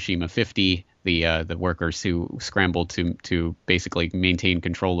the Fukushima 50, the workers who scrambled to basically maintain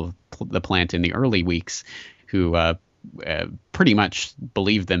control of the plant in the early weeks, who pretty much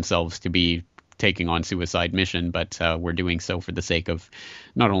believed themselves to be taking on suicide mission, but were doing so for the sake of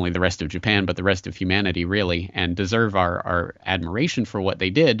not only the rest of Japan, but the rest of humanity, really, and deserve our admiration for what they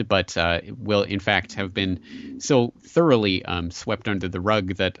did, but will in fact have been so thoroughly swept under the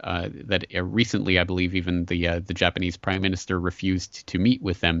rug that recently, I believe, even the Japanese Prime Minister refused to meet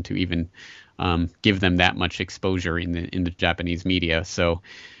with them to even give them that much exposure in the Japanese media.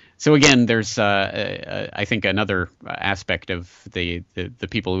 So again, there's I think another aspect of the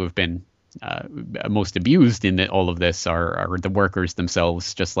people who have been most abused in all of this are the workers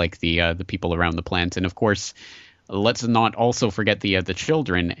themselves, just like the people around the plant. And of course, let's not also forget the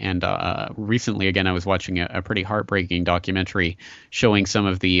children. And recently, again, I was watching a pretty heartbreaking documentary showing some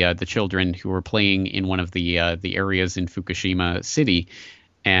of the children who were playing in one of the areas in Fukushima City,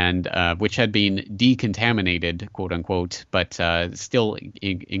 and which had been decontaminated, quote unquote, but still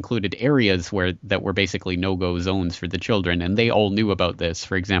included areas that were basically no-go zones for the children, and they all knew about this.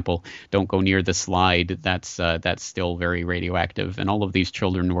 For example, don't go near the slide; that's still very radioactive. And all of these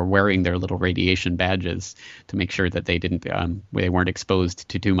children were wearing their little radiation badges to make sure that they weren't exposed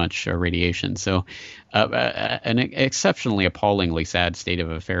to too much radiation. So, an exceptionally appallingly sad state of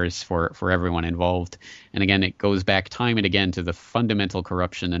affairs for everyone involved. And again, it goes back time and again to the fundamental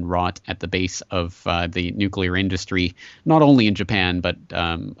corruption and rot at the base of the nuclear industry, not only in Japan, but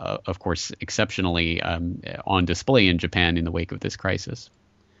of course, exceptionally on display in Japan in the wake of this crisis.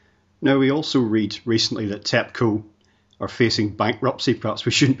 Now, we also read recently that TEPCO are facing bankruptcy. Perhaps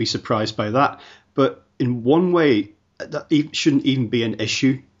we shouldn't be surprised by that. But in one way, that shouldn't even be an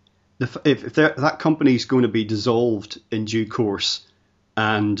issue. If that company is going to be dissolved in due course,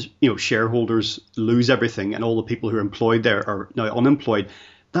 and shareholders lose everything, and all the people who are employed there are now unemployed,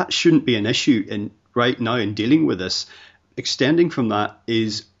 that shouldn't be an issue right now in dealing with this. Extending from that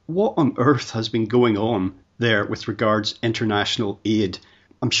is what on earth has been going on there with regards international aid.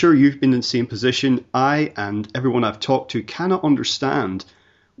 I'm sure you've been in the same position. I and everyone I've talked to cannot understand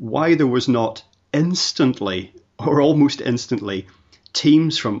why there was not instantly, or almost instantly,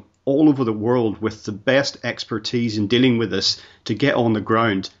 teams from all over the world with the best expertise in dealing with this to get on the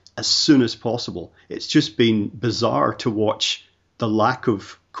ground as soon as possible. It's just been bizarre to watch the lack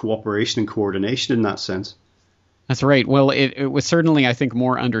of cooperation and coordination in that sense. That's right. Well, it was certainly, I think,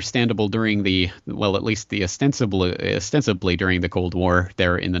 more understandable during at least the ostensibly during the Cold War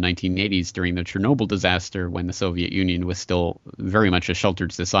there in the 1980s, during the Chernobyl disaster, when the Soviet Union was still very much a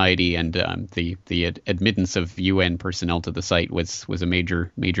sheltered society, and the admittance of UN personnel to the site was a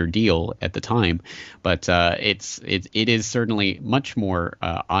major deal at the time. But it is certainly much more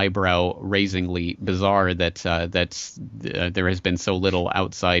eyebrow-raisingly bizarre that there has been so little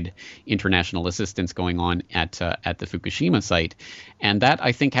outside international assistance going on at the Fukushima site. And that,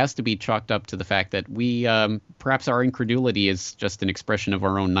 I think, has to be chalked up to the fact that we, perhaps our incredulity is just an expression of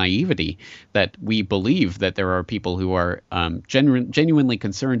our own naivety, that we believe that there are people who are genuinely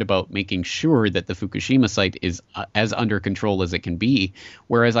concerned about making sure that the Fukushima site is as under control as it can be,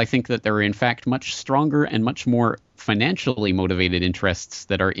 whereas I think that there are, in fact, much stronger and much more financially motivated interests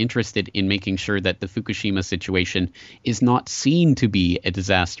that are interested in making sure that the Fukushima situation is not seen to be a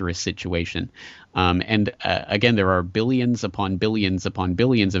disastrous situation. Again, there are billions upon billions upon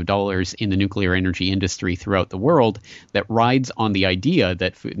billions of dollars in the nuclear energy industry throughout the world that rides on the idea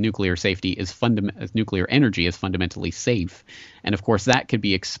that nuclear energy is fundamentally safe. And of course, that could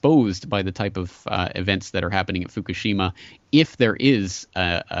be exposed by the type of events that are happening at Fukushima if there is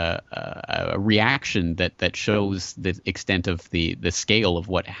a reaction that shows the extent of the scale of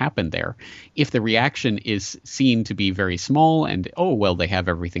what happened there. If the reaction is seen to be very small and, they have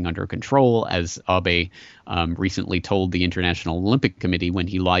everything under control, as Abe recently told the International Olympic Committee when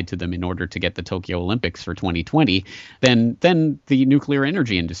he lied to them in order to get the Tokyo Olympics for 2020, then the nuclear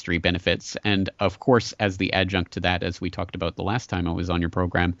energy industry benefits. And of course, as the adjunct to that, as we talked about the last time I was on your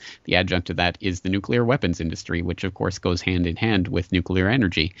program, the adjunct to that is the nuclear weapons industry, which of course goes hand in hand with nuclear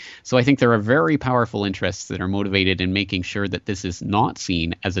energy. So I think there are very powerful interests that are motivated in making sure that this is not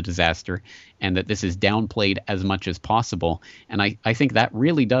seen as a disaster and that this is downplayed as much as possible. And I think that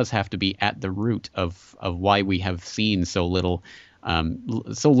really does have to be at the root of why we have seen so little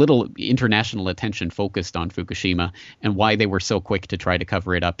international attention focused on Fukushima, and why they were so quick to try to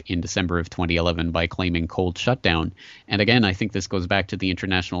cover it up in December of 2011 by claiming cold shutdown. And again, I think this goes back to the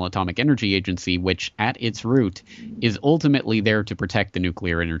International Atomic Energy Agency, which at its root is ultimately there to protect the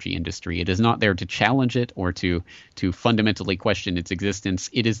nuclear energy industry. It is not there to challenge it or to fundamentally question its existence.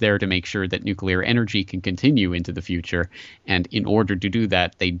 It is there to make sure that nuclear energy can continue into the future. And in order to do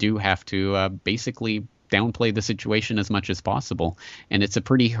that, they do have to basically downplay the situation as much as possible. And it's a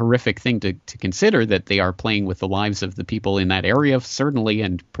pretty horrific thing to consider that they are playing with the lives of the people in that area, certainly,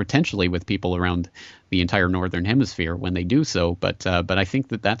 and potentially with people around the entire Northern Hemisphere when they do so. But I think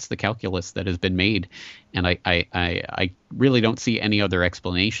that that's the calculus that has been made. And I really don't see any other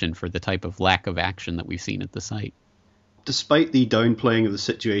explanation for the type of lack of action that we've seen at the site. Despite the downplaying of the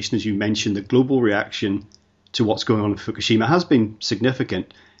situation, as you mentioned, the global reaction to what's going on in Fukushima has been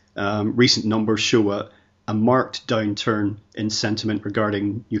significant. Recent numbers show a marked downturn in sentiment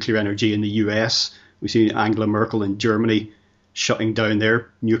regarding nuclear energy in the US. We've seen Angela Merkel in Germany shutting down their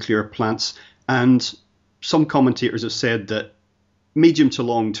nuclear plants. And some commentators have said that medium to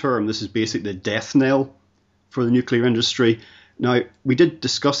long term, this is basically the death knell for the nuclear industry. Now, we did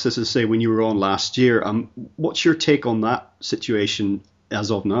discuss this, as I say, when you were on last year. What's your take on that situation as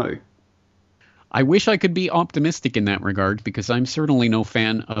of now? I wish I could be optimistic in that regard, because I'm certainly no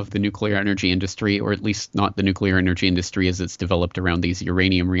fan of the nuclear energy industry, or at least not the nuclear energy industry as it's developed around these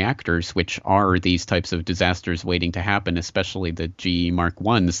uranium reactors, which are these types of disasters waiting to happen, especially the GE Mark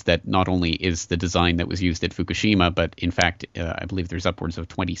Is, that not only is the design that was used at Fukushima, but in fact, I believe there's upwards of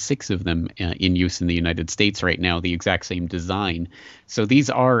 26 of them in use in the United States right now, the exact same design. So these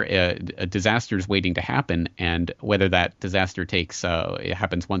are disasters waiting to happen, and whether that disaster it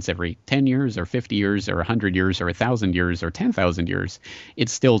happens once every 10 years or 50 years or 100 years or 1,000 years or 10,000 years,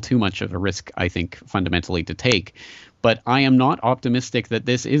 it's still too much of a risk, I think, fundamentally to take. But I am not optimistic that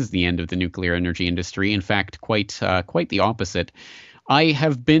this is the end of the nuclear energy industry. In fact, quite the opposite. I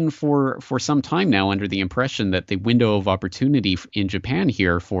have been for some time now under the impression that the window of opportunity in Japan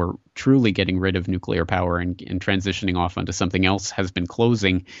here for truly getting rid of nuclear power and transitioning off onto something else has been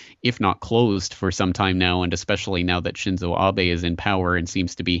closing, if not closed, for some time now, and especially now that Shinzo Abe is in power and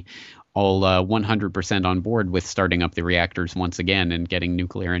seems to be all 100% on board with starting up the reactors once again and getting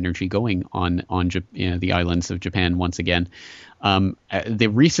nuclear energy going on the islands of Japan once again. The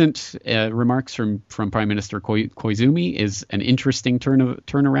recent remarks from Prime Minister Koizumi is an interesting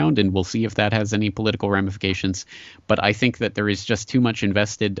turnaround, and we'll see if that has any political ramifications. But I think that there is just too much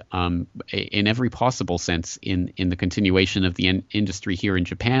invested in every possible sense in the continuation of the industry here in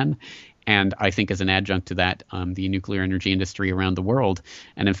Japan. And I think as an adjunct to that, the nuclear energy industry around the world.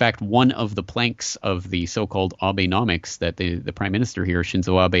 And in fact, one of the planks of the so-called Abenomics that the Prime Minister here,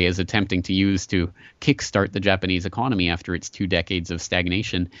 Shinzo Abe, is attempting to use to kickstart the Japanese economy after its 2 decades of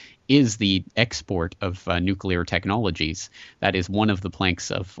stagnation is the export of nuclear technologies. That is one of the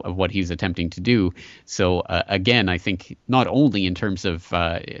planks of what he's attempting to do. So again, I think not only in terms of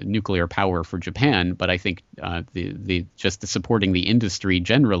nuclear power for Japan, but I think the supporting the industry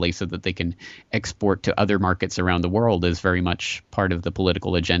generally so that they can export to other markets around the world is very much part of the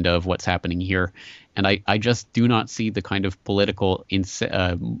political agenda of what's happening here. And I just do not see the kind of political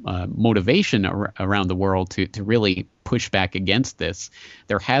motivation around the world to really push back against this.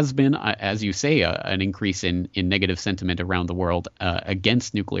 There has been, as you say, an increase in negative sentiment around the world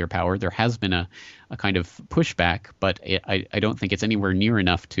against nuclear power. There has been a kind of pushback, but I don't think it's anywhere near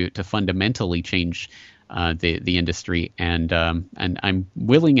enough to fundamentally change the industry, and I'm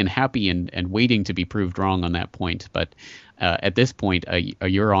willing and happy and waiting to be proved wrong on that point. But at this point, a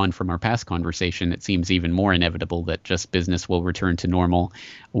year on from our past conversation, it seems even more inevitable that just business will return to normal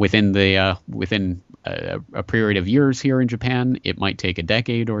within a period of years here in Japan. It might take a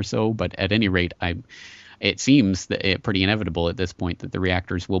decade or so, but at any rate, it seems that pretty inevitable at this point that the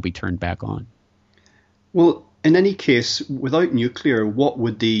reactors will be turned back on. Well, in any case, without nuclear, what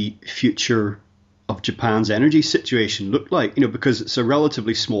would the future of Japan's energy situation look like? Because it's a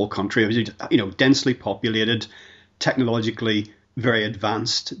relatively small country, densely populated, technologically very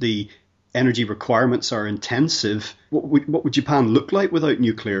advanced. The energy requirements are intensive. What would Japan look like without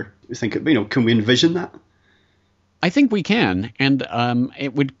nuclear? You think, can we envision that? I think we can, and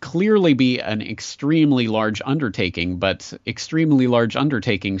it would clearly be an extremely large undertaking, but extremely large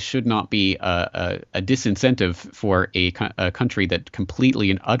undertakings should not be a disincentive for a country that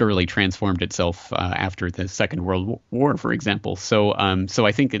completely and utterly transformed itself after the Second World War, for example. So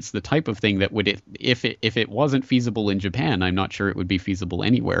I think it's the type of thing that would, if it wasn't feasible in Japan, I'm not sure it would be feasible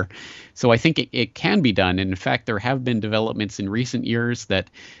anywhere. So I think it can be done, and in fact, there have been developments in recent years that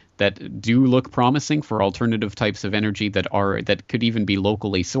do look promising for alternative types of energy that could even be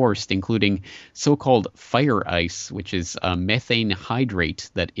locally sourced, including so-called fire ice, which is methane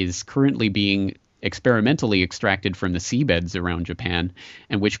hydrate that is currently being experimentally extracted from the seabeds around Japan,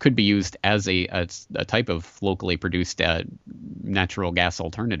 and which could be used as a type of locally produced natural gas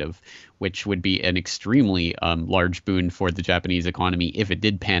alternative, which would be an extremely large boon for the Japanese economy if it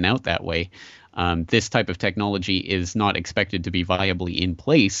did pan out that way. This type of technology is not expected to be viably in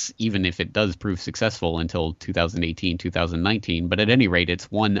place, even if it does prove successful until 2018, 2019. But at any rate, it's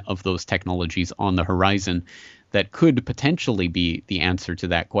one of those technologies on the horizon that could potentially be the answer to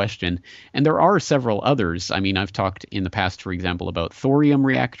that question. And there are several others. I mean, I've talked in the past, for example, about thorium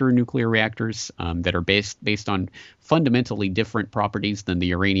nuclear reactors that are based on fundamentally different properties than the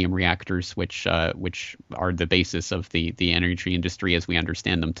uranium reactors, which are the basis of the energy industry as we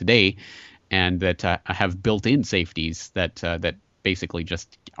understand them today, and that have built-in safeties that basically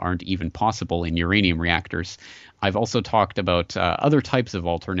just aren't even possible in uranium reactors. I've also talked about other types of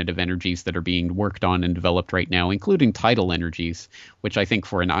alternative energies that are being worked on and developed right now, including tidal energies, which I think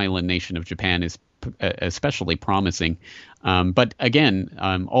for an island nation of Japan is especially promising. But again,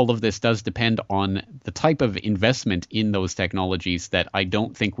 all of this does depend on the type of investment in those technologies that I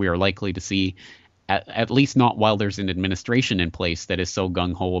don't think we are likely to see, at least not while there's an administration in place that is so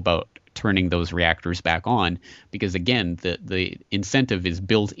gung-ho about turning those reactors back on, because again, the incentive is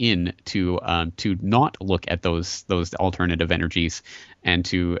built in to not look at those alternative energies and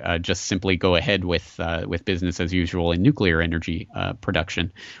to just simply go ahead with business as usual in nuclear energy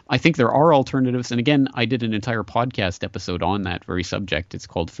production. I think there are alternatives, and again, I did an entire podcast episode on that very subject. It's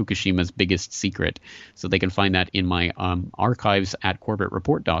called Fukushima's Biggest Secret, so they can find that in my archives at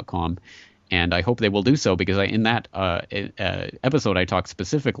corbettreport.com. And I hope they will do so, because in that episode, I talked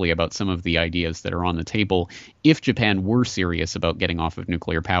specifically about some of the ideas that are on the table if Japan were serious about getting off of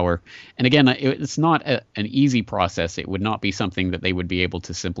nuclear power. And again, it's not an easy process. It would not be something that they would be able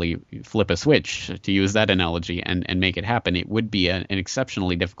to simply flip a switch, to use that analogy, and make it happen. It would be an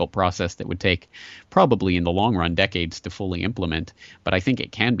exceptionally difficult process that would take probably in the long run decades to fully implement. But I think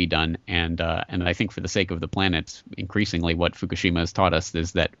it can be done. And I think for the sake of the planet, increasingly what Fukushima has taught us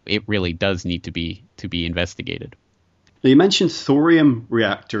is that it really does need to be investigated. Now, you mentioned thorium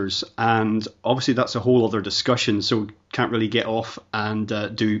reactors, and obviously that's a whole other discussion, so can't really get off and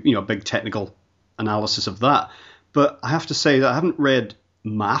do a big technical analysis of that. But I have to say that I haven't read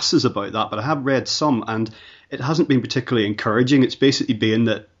masses about that, but I have read some, and it hasn't been particularly encouraging. It's basically been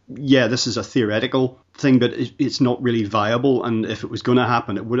that, yeah, this is a theoretical thing, but it's not really viable, and if it was going to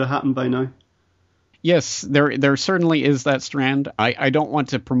happen, it would have happened by now. Yes, there certainly is that strand. I don't want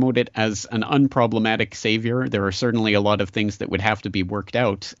to promote it as an unproblematic savior. There are certainly a lot of things that would have to be worked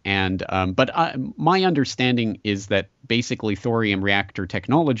out. But my understanding is that basically thorium reactor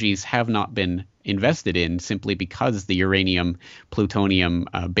technologies have not been invested in simply because the uranium plutonium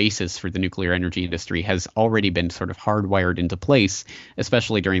basis for the nuclear energy industry has already been sort of hardwired into place,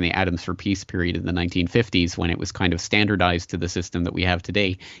 especially during the Atoms for Peace period in the 1950s, when it was kind of standardized to the system that we have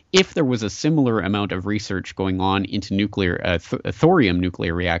today. If there was a similar amount of research going on into thorium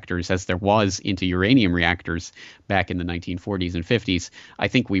nuclear reactors as there was into uranium reactors back in the 1940s and 50s, I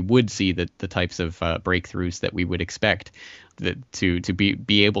think we would see the types of breakthroughs that we would expect. to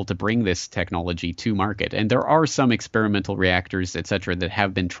be able to bring this technology to market. And there are some experimental reactors, et cetera, that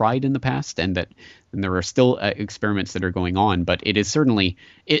have been tried in the past, and there are still experiments that are going on. But it is certainly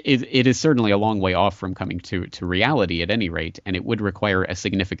a long way off from coming to reality at any rate, and it would require a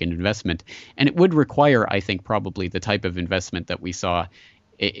significant investment. And it would require, I think, probably the type of investment that we saw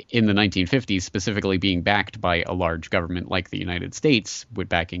in the 1950s, specifically being backed by a large government like the United States, with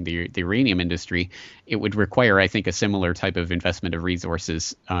backing the uranium industry. It would require, I think, a similar type of investment of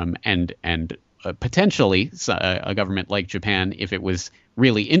resources, and potentially a government like Japan, if it was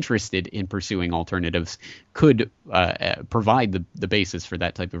really interested in pursuing alternatives, could provide the basis for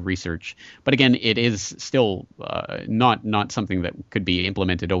that type of research. But again, it is still not something that could be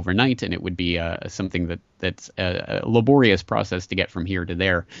implemented overnight, and it would be something that's a laborious process to get from here to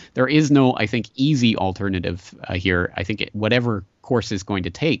there. There is no, I think, easy alternative here. I think whatever course is going to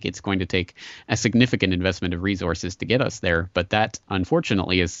take, it's going to take a significant investment of resources to get us there. But that,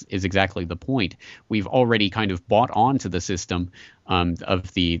 unfortunately, is exactly the point. We've already kind of bought onto the system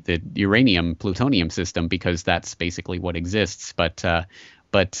of the uranium plutonium system, because that's basically what exists. But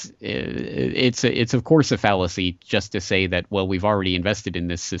it's of course a fallacy just to say that, well, we've already invested in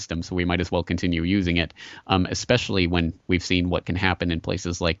this system, so we might as well continue using it, especially when we've seen what can happen in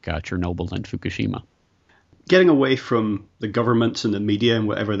places like Chernobyl and Fukushima. Getting away from the governments and the media and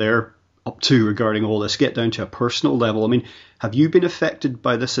whatever they're up to regarding all this, get down to a personal level. I mean, have you been affected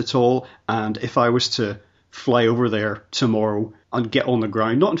by this at all? And if I was to fly over there tomorrow and get on the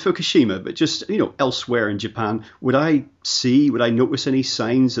ground, not in Fukushima, but just, elsewhere in Japan, would I notice any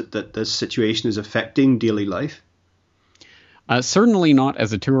signs that this situation is affecting daily life? Certainly not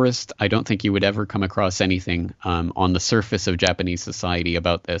as a tourist. I don't think you would ever come across anything on the surface of Japanese society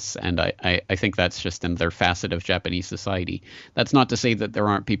about this. And I think that's just another facet of Japanese society. That's not to say that there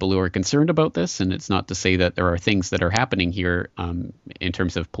aren't people who are concerned about this. And it's not to say that there are things that are happening here in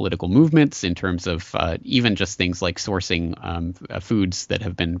terms of political movements, in terms of even just things like sourcing foods that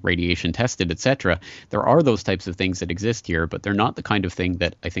have been radiation tested, etc. There are those types of things that exist here, but they're not the kind of thing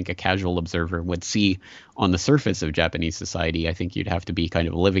that I think a casual observer would see on the surface of Japanese society. I think you'd have to be kind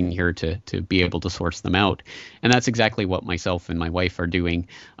of living here to be able to source them out. And that's exactly what myself and my wife are doing.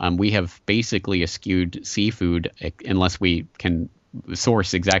 We have basically eschewed seafood unless we can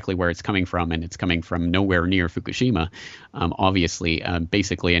source exactly where it's coming from, and it's coming from nowhere near Fukushima. Obviously,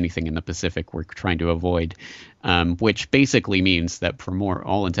 basically anything in the Pacific we're trying to avoid, which basically means that for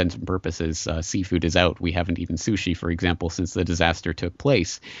all intents and purposes, seafood is out. We haven't eaten sushi, for example, since the disaster took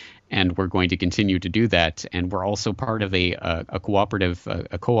place. And we're going to continue to do that. And we're also part of a cooperative,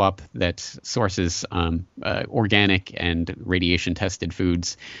 a co-op that sources organic and radiation-tested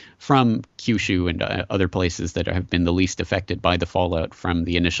foods from Kyushu and other places that have been the least affected by the fallout from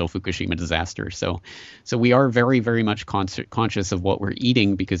the initial Fukushima disaster. So we are very, very much conscious of what we're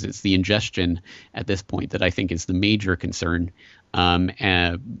eating, because it's the ingestion at this point that I think is the major concern.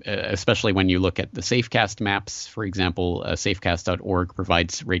 Especially when you look at the Safecast maps, for example, safecast.org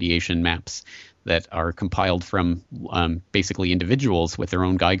provides radiation maps that are compiled from basically individuals with their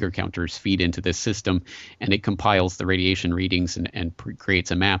own Geiger counters feed into this system, and it compiles the radiation readings and creates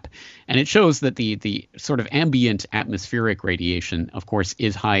a map. And it shows that the sort of ambient atmospheric radiation, of course,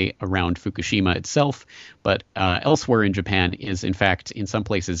 is high around Fukushima itself, but elsewhere in Japan is, in fact, in some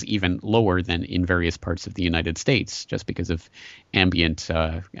places even lower than in various parts of the United States, just because of ambient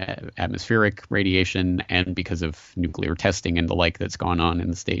atmospheric radiation and because of nuclear testing and the like that's gone on in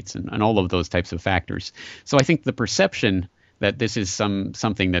the States, and all of those types of factors. So I think the perception that this is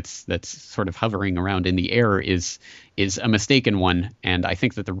something that's sort of hovering around in the air is a mistaken one. And I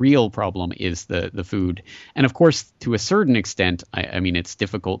think that the real problem is the food. And of course, to a certain extent, I mean, it's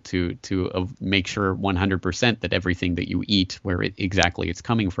difficult to make sure 100% that everything that you eat, where exactly it's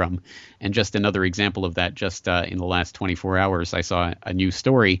coming from. And just another example of that, just in the last 24 hours, I saw a news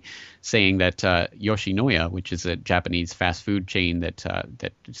story saying that Yoshinoya, which is a Japanese fast food chain that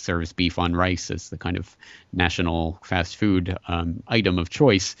serves beef on rice as the kind of national fast food item of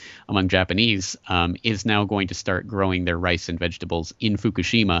choice among Japanese, is now going to start growing their rice and vegetables in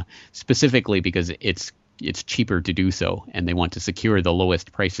Fukushima, specifically because it's cheaper to do so, and they want to secure the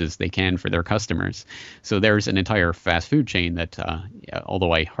lowest prices they can for their customers. So there's an entire fast food chain that,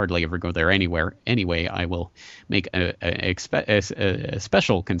 although I hardly ever go there anyway, I will make a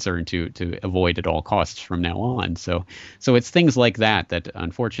special concern to avoid at all costs from now on. So it's things like that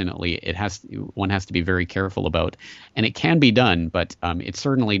unfortunately one has to be very careful about, and it can be done, but it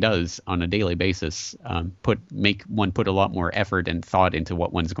certainly does on a daily basis make one put a lot more effort and thought into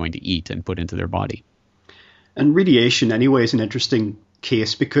what one's going to eat and put into their body. And radiation, anyway, is an interesting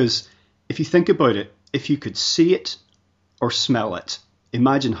case, because if you think about it, if you could see it or smell it,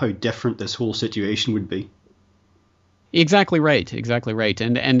 imagine how different this whole situation would be. Exactly right.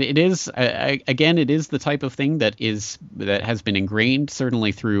 And it is, again, it is the type of thing that has been ingrained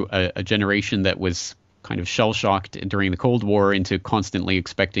certainly through a generation that was kind of shell-shocked during the Cold War into constantly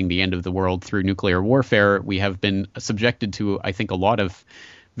expecting the end of the world through nuclear warfare. We have been subjected to, I think, a lot of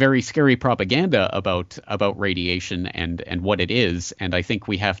very scary propaganda about radiation and what it is. And I think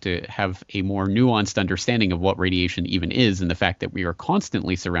we have to have a more nuanced understanding of what radiation even is, and the fact that we are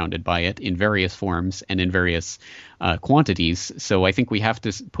constantly surrounded by it in various forms and in various quantities. So I think we have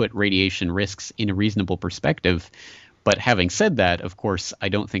to put radiation risks in a reasonable perspective. But having said that, of course, I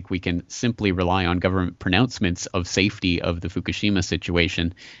don't think we can simply rely on government pronouncements of safety of the Fukushima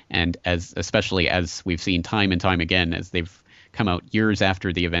situation. And especially as we've seen time and time again, as they've come out years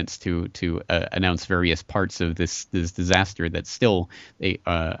after the events to announce various parts of this disaster that still,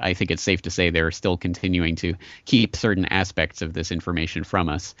 I think it's safe to say they're still continuing to keep certain aspects of this information from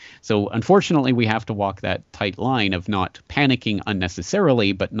us. So unfortunately, we have to walk that tight line of not panicking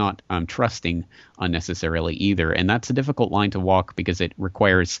unnecessarily, but not trusting unnecessarily either. And that's a difficult line to walk because it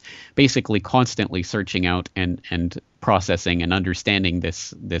requires basically constantly searching out and processing and understanding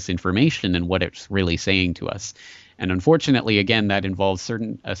this information and what it's really saying to us. And unfortunately, again, that involves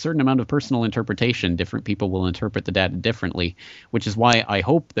a certain amount of personal interpretation. Different people will interpret the data differently, which is why I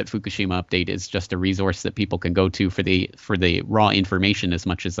hope that Fukushima Update is just a resource that people can go to for the raw information as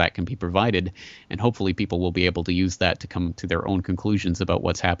much as that can be provided. And hopefully people will be able to use that to come to their own conclusions about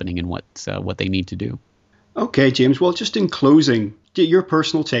what's happening and what they need to do. Okay, James. Well, just in closing, your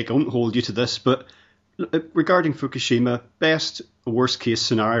personal take, I won't hold you to this, but regarding Fukushima, best or worst case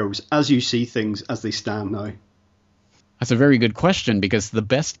scenarios as you see things as they stand now? That's a very good question, because the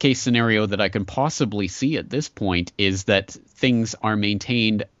best case scenario that I can possibly see at this point is that things are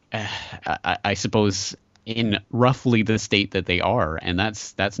maintained, I suppose, in roughly the state that they are. And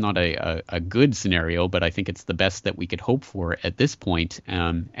that's not a good scenario, but I think it's the best that we could hope for at this point.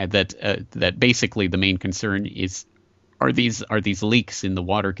 And that basically the main concern are these leaks in the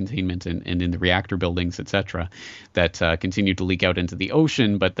water containment and in the reactor buildings, etc., that continue to leak out into the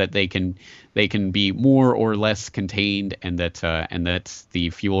ocean, but that they can be more or less contained, and that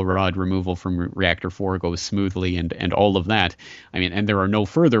the fuel rod removal from reactor 4 goes smoothly, and all of that. I mean, and there are no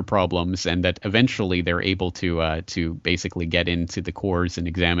further problems, and that eventually they're able to basically get into the cores and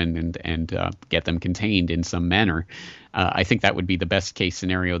examine and get them contained in some manner. I think that would be the best case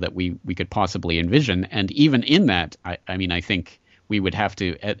scenario that we could possibly envision. And even in that, I think we would have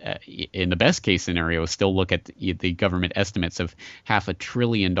to, in the best case scenario, still look at the government estimates of $500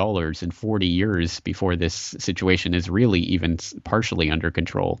 billion in 40 years before this situation is really even partially under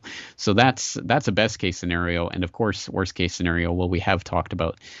control. So that's a best case scenario. And of course, worst case scenario, well, we have talked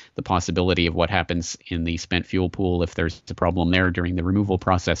about the possibility of what happens in the spent fuel pool if there's a problem there during the removal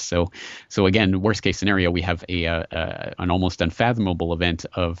process. So again, worst case scenario, we have an almost unfathomable event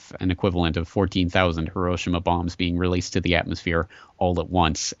of an equivalent of 14,000 Hiroshima bombs being released to the atmosphere all at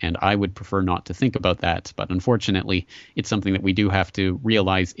once. And I would prefer not to think about that. But unfortunately, it's something that we do have to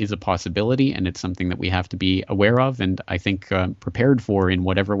realize is a possibility, and it's something that we have to be aware of and I think prepared for in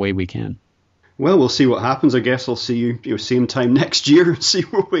whatever way we can. Well, we'll see what happens. I guess I'll see you same time next year and see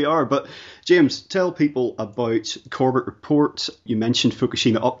where we are. But James, tell people about Corbett Report. You mentioned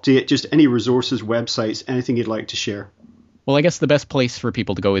Fukushima Update. Just any resources, websites, anything you'd like to share. Well, I guess the best place for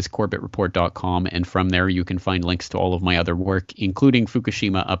people to go is corbettreport.com, and from there you can find links to all of my other work, including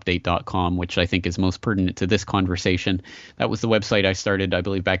FukushimaUpdate.com, which I think is most pertinent to this conversation. That was the website I started, I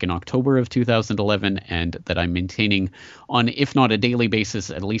believe, back in October of 2011, and that I'm maintaining on, if not a daily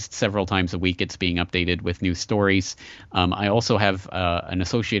basis, at least several times a week. It's being updated with new stories. I also have an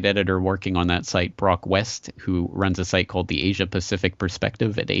associate editor working on that site, Brock West, who runs a site called the Asia Pacific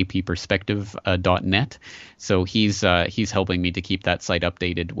Perspective at apperspective.net. So he's helping me to keep that site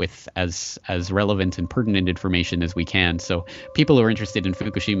updated with as relevant and pertinent information as we can. So people who are interested in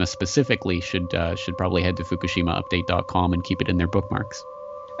Fukushima specifically should probably head to FukushimaUpdate.com and keep it in their bookmarks.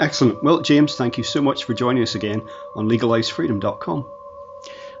 Excellent. Well, James, thank you so much for joining us again on LegalizeFreedom.com.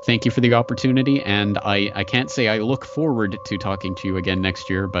 Thank you for the opportunity, and I can't say I look forward to talking to you again next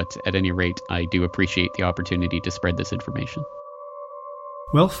year, but at any rate, I do appreciate the opportunity to spread this information.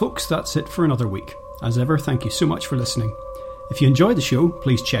 Well, folks, that's it for another week. As ever, thank you so much for listening. If you enjoyed the show,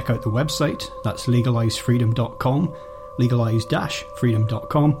 please check out the website. That's LegalizeFreedom.com,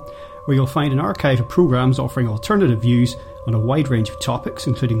 legalize-freedom.com, where you'll find an archive of programmes offering alternative views on a wide range of topics,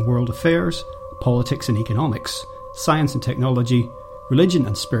 including world affairs, politics and economics, science and technology, religion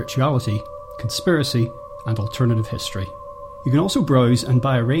and spirituality, conspiracy, and alternative history. You can also browse and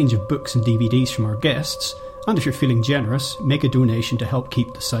buy a range of books and DVDs from our guests And if you're feeling generous, make a donation to help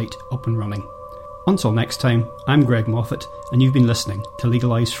keep the site up and running. Until next time, I'm Greg Moffat, and you've been listening to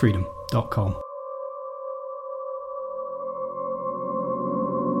LegalizeFreedom.com.